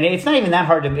 And it's not even that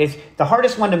hard it's the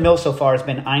hardest one to mill so far has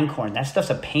been einkorn. That stuff's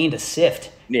a pain to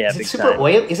sift. Yeah, is it super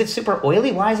oily? Is it super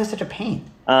oily? Why is it such a pain?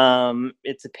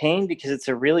 It's a pain because it's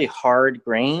a really hard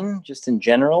grain just in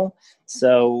general.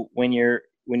 So when you're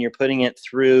putting it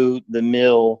through the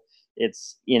mill,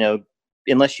 it's,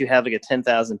 unless you have a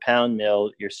 10,000 pound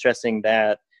mill, you're stressing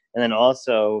that. And then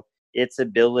also its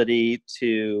ability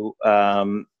to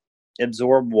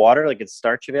absorb water, its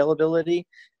starch availability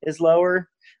is lower.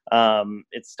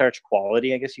 Its starch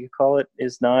quality, I guess you could call it,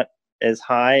 is not as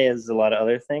high as a lot of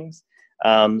other things.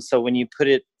 So when you put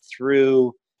it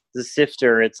through the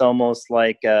sifter, it's almost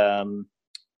like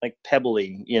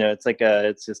pebbly,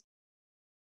 it's just.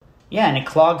 Yeah. And it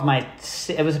clogged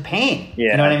it was a pain.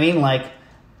 Yeah. You know what I mean?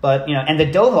 But, and the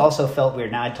dough also felt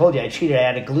weird. Now, I told you I cheated. I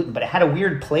added gluten, but it had a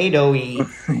weird Play-Doh-y.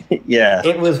 Yeah.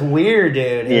 It was weird,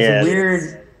 dude. It was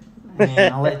weird.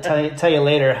 I'll tell you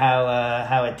later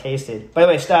how it tasted. By the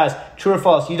way, Stas, true or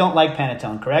false, you don't like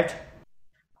panettone, correct?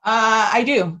 I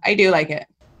do like it.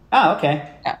 Oh, okay.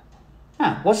 Yeah.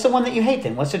 Huh. What's the one that you hate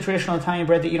then? What's the traditional Italian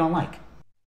bread that you don't like?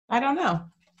 I don't know.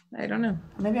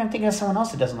 Maybe I'm thinking of someone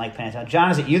else that doesn't like panettone. John,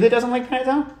 is it you that doesn't like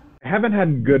panettone? I haven't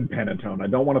had good panettone. I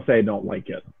don't want to say I don't like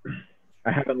it.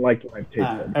 I haven't liked what I've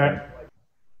tasted.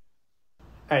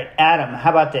 All right, Adam,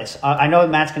 how about this? I know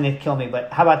Matt's going to kill me,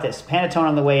 but how about this? Panettone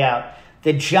on the way out.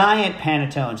 The giant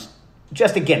panettones,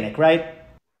 just a gimmick, right?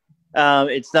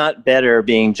 It's not better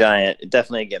being giant. It's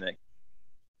definitely a gimmick.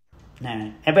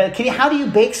 Nah. But how do you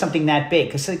bake something that big?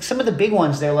 Because like, some of the big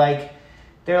ones, they're like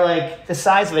the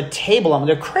size of a table.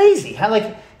 They're crazy. How does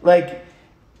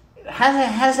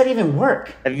that even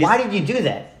work? Why did you do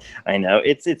that? I know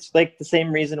it's like the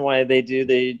same reason why they do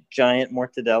the giant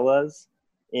mortadellas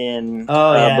in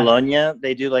Bologna.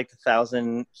 They do like the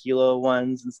 1,000-kilo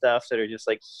ones and stuff that are just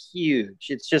like huge.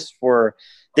 It's just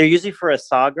they're usually for a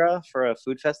sagra, for a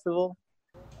food festival.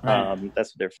 Right.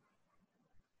 That's what they're.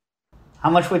 How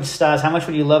much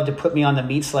would you love to put me on the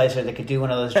meat slicer that could do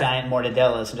one of those giant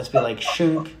mortadellas and just be like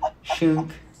shunk,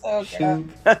 shunk,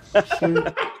 shunk,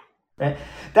 shunk? Right?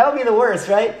 That would be the worst,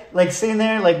 right? Like sitting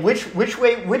there, like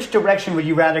which direction would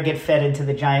you rather get fed into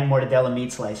the giant mortadella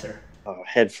meat slicer? Oh,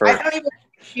 head first. I don't even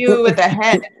see you with the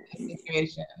head in this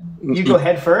situation. You go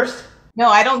head first? No,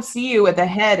 I don't see you with the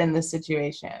head in this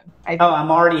situation. I'm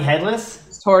already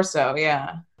headless? Torso,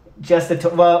 yeah. Just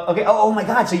well, okay. Oh my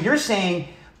God! So you're saying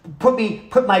put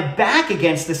my back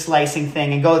against the slicing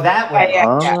thing and go that way?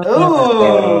 Yeah.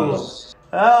 Ooh!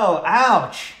 Oh,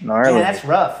 ouch! Gnarly. Yeah, that's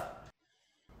rough.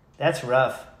 That's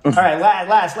rough. All right,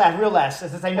 last.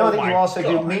 Since I know that you also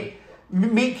do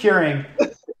meat curing.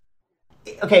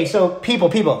 Okay, so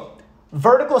people.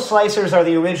 Vertical slicers are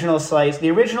the original slice. The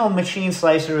original machine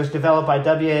slicer was developed by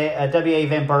W.A.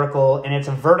 Van Berkel, and it's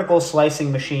a vertical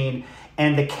slicing machine.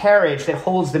 And the carriage that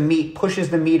holds the meat pushes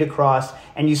the meat across,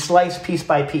 and you slice piece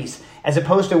by piece. As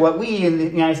opposed to what we in the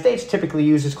United States typically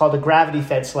use is called a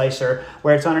gravity-fed slicer,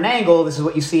 where it's on an angle. This is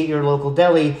what you see at your local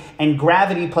deli, and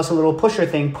gravity plus a little pusher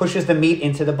thing pushes the meat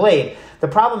into the blade. The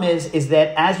problem is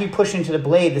that as you push into the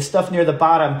blade, the stuff near the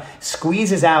bottom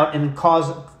squeezes out and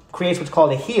creates what's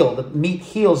called a heel. The meat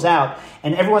heels out,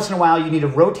 and every once in a while you need to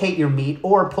rotate your meat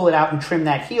or pull it out and trim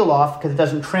that heel off because it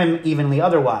doesn't trim evenly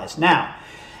otherwise. Now,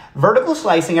 vertical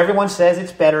slicing, everyone says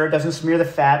it's better, it doesn't smear the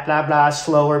fat, blah, blah,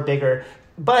 slower, bigger.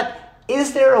 But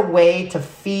is there a way to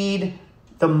feed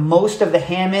the most of the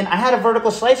ham in? I had a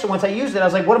vertical slicer once I used it. I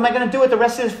was like, what am I going to do with the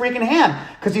rest of this freaking ham?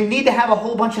 Because you need to have a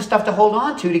whole bunch of stuff to hold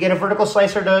on to get a vertical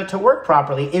slicer to work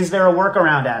properly. Is there a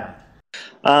workaround,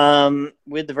 Adam?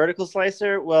 With the vertical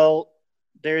slicer, well,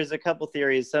 there's a couple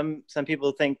theories. Some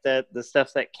people think that the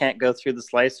stuff that can't go through the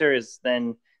slicer is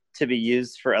then to be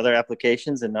used for other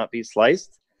applications and not be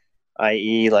sliced,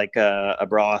 i.e. like a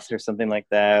broth or something like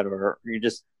that, or you're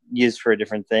just used for a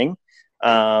different thing.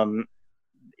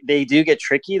 They do get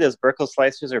tricky. Those vertical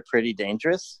slicers are pretty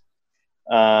dangerous.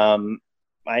 I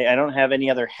don't have any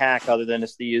other hack other than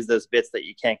just to use those bits that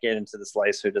you can't get into the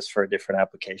slicer just for a different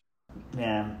application.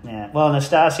 Yeah. Well,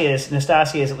 Nastasia is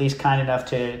at least kind enough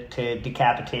to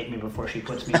decapitate me before she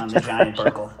puts me on the giant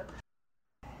Berkel.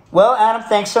 Well, Adam,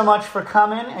 thanks so much for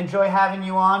coming. Enjoy having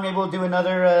you on. Maybe we'll do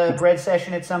another bread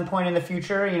session at some point in the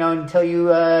future, until you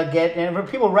get... And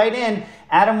people write in,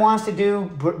 Adam wants to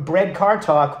do bread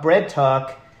talk.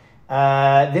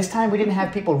 This time we didn't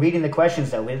have people reading the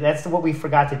questions, though. That's what we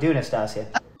forgot to do, Nastasia.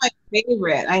 That's my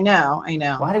favorite. I know.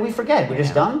 Why did we forget? We're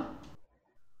just done?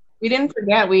 We didn't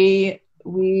forget. We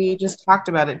just talked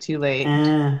about it too late.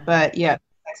 But yeah.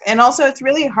 And also, it's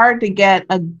really hard to get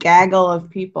a gaggle of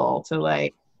people to,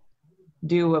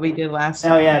 do what we did last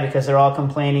time. Oh, yeah, because they're all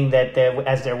complaining that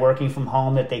as they're working from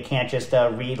home that they can't just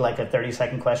read a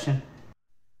 30-second question.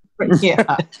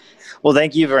 Yeah. Well,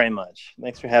 thank you very much.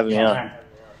 Thanks for having me on.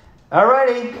 All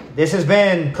righty. This has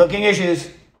been Cooking Issues.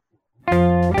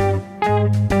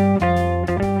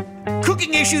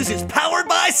 Cooking Issues is powered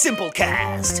by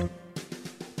Simplecast.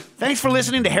 Thanks for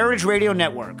listening to Heritage Radio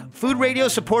Network, food radio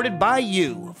supported by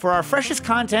you. For our freshest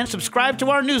content, subscribe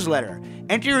to our newsletter.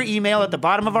 Enter your email at the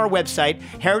bottom of our website,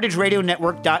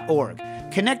 heritageradionetwork.org.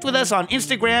 Connect with us on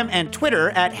Instagram and Twitter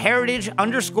at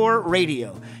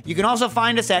heritage_radio. You can also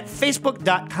find us at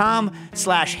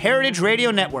facebook.com/Heritage Radio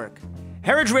Network.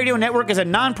 Heritage Radio Network is a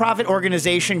nonprofit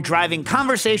organization driving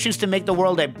conversations to make the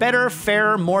world a better,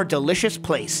 fairer, more delicious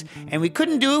place. And we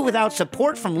couldn't do it without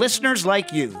support from listeners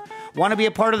like you. Want to be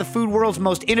a part of the food world's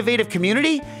most innovative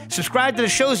community? Subscribe to the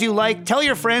shows you like, tell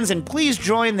your friends, and please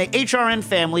join the HRN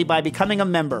family by becoming a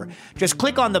member. Just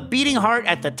click on the beating heart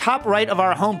at the top right of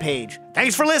our homepage.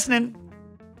 Thanks for listening.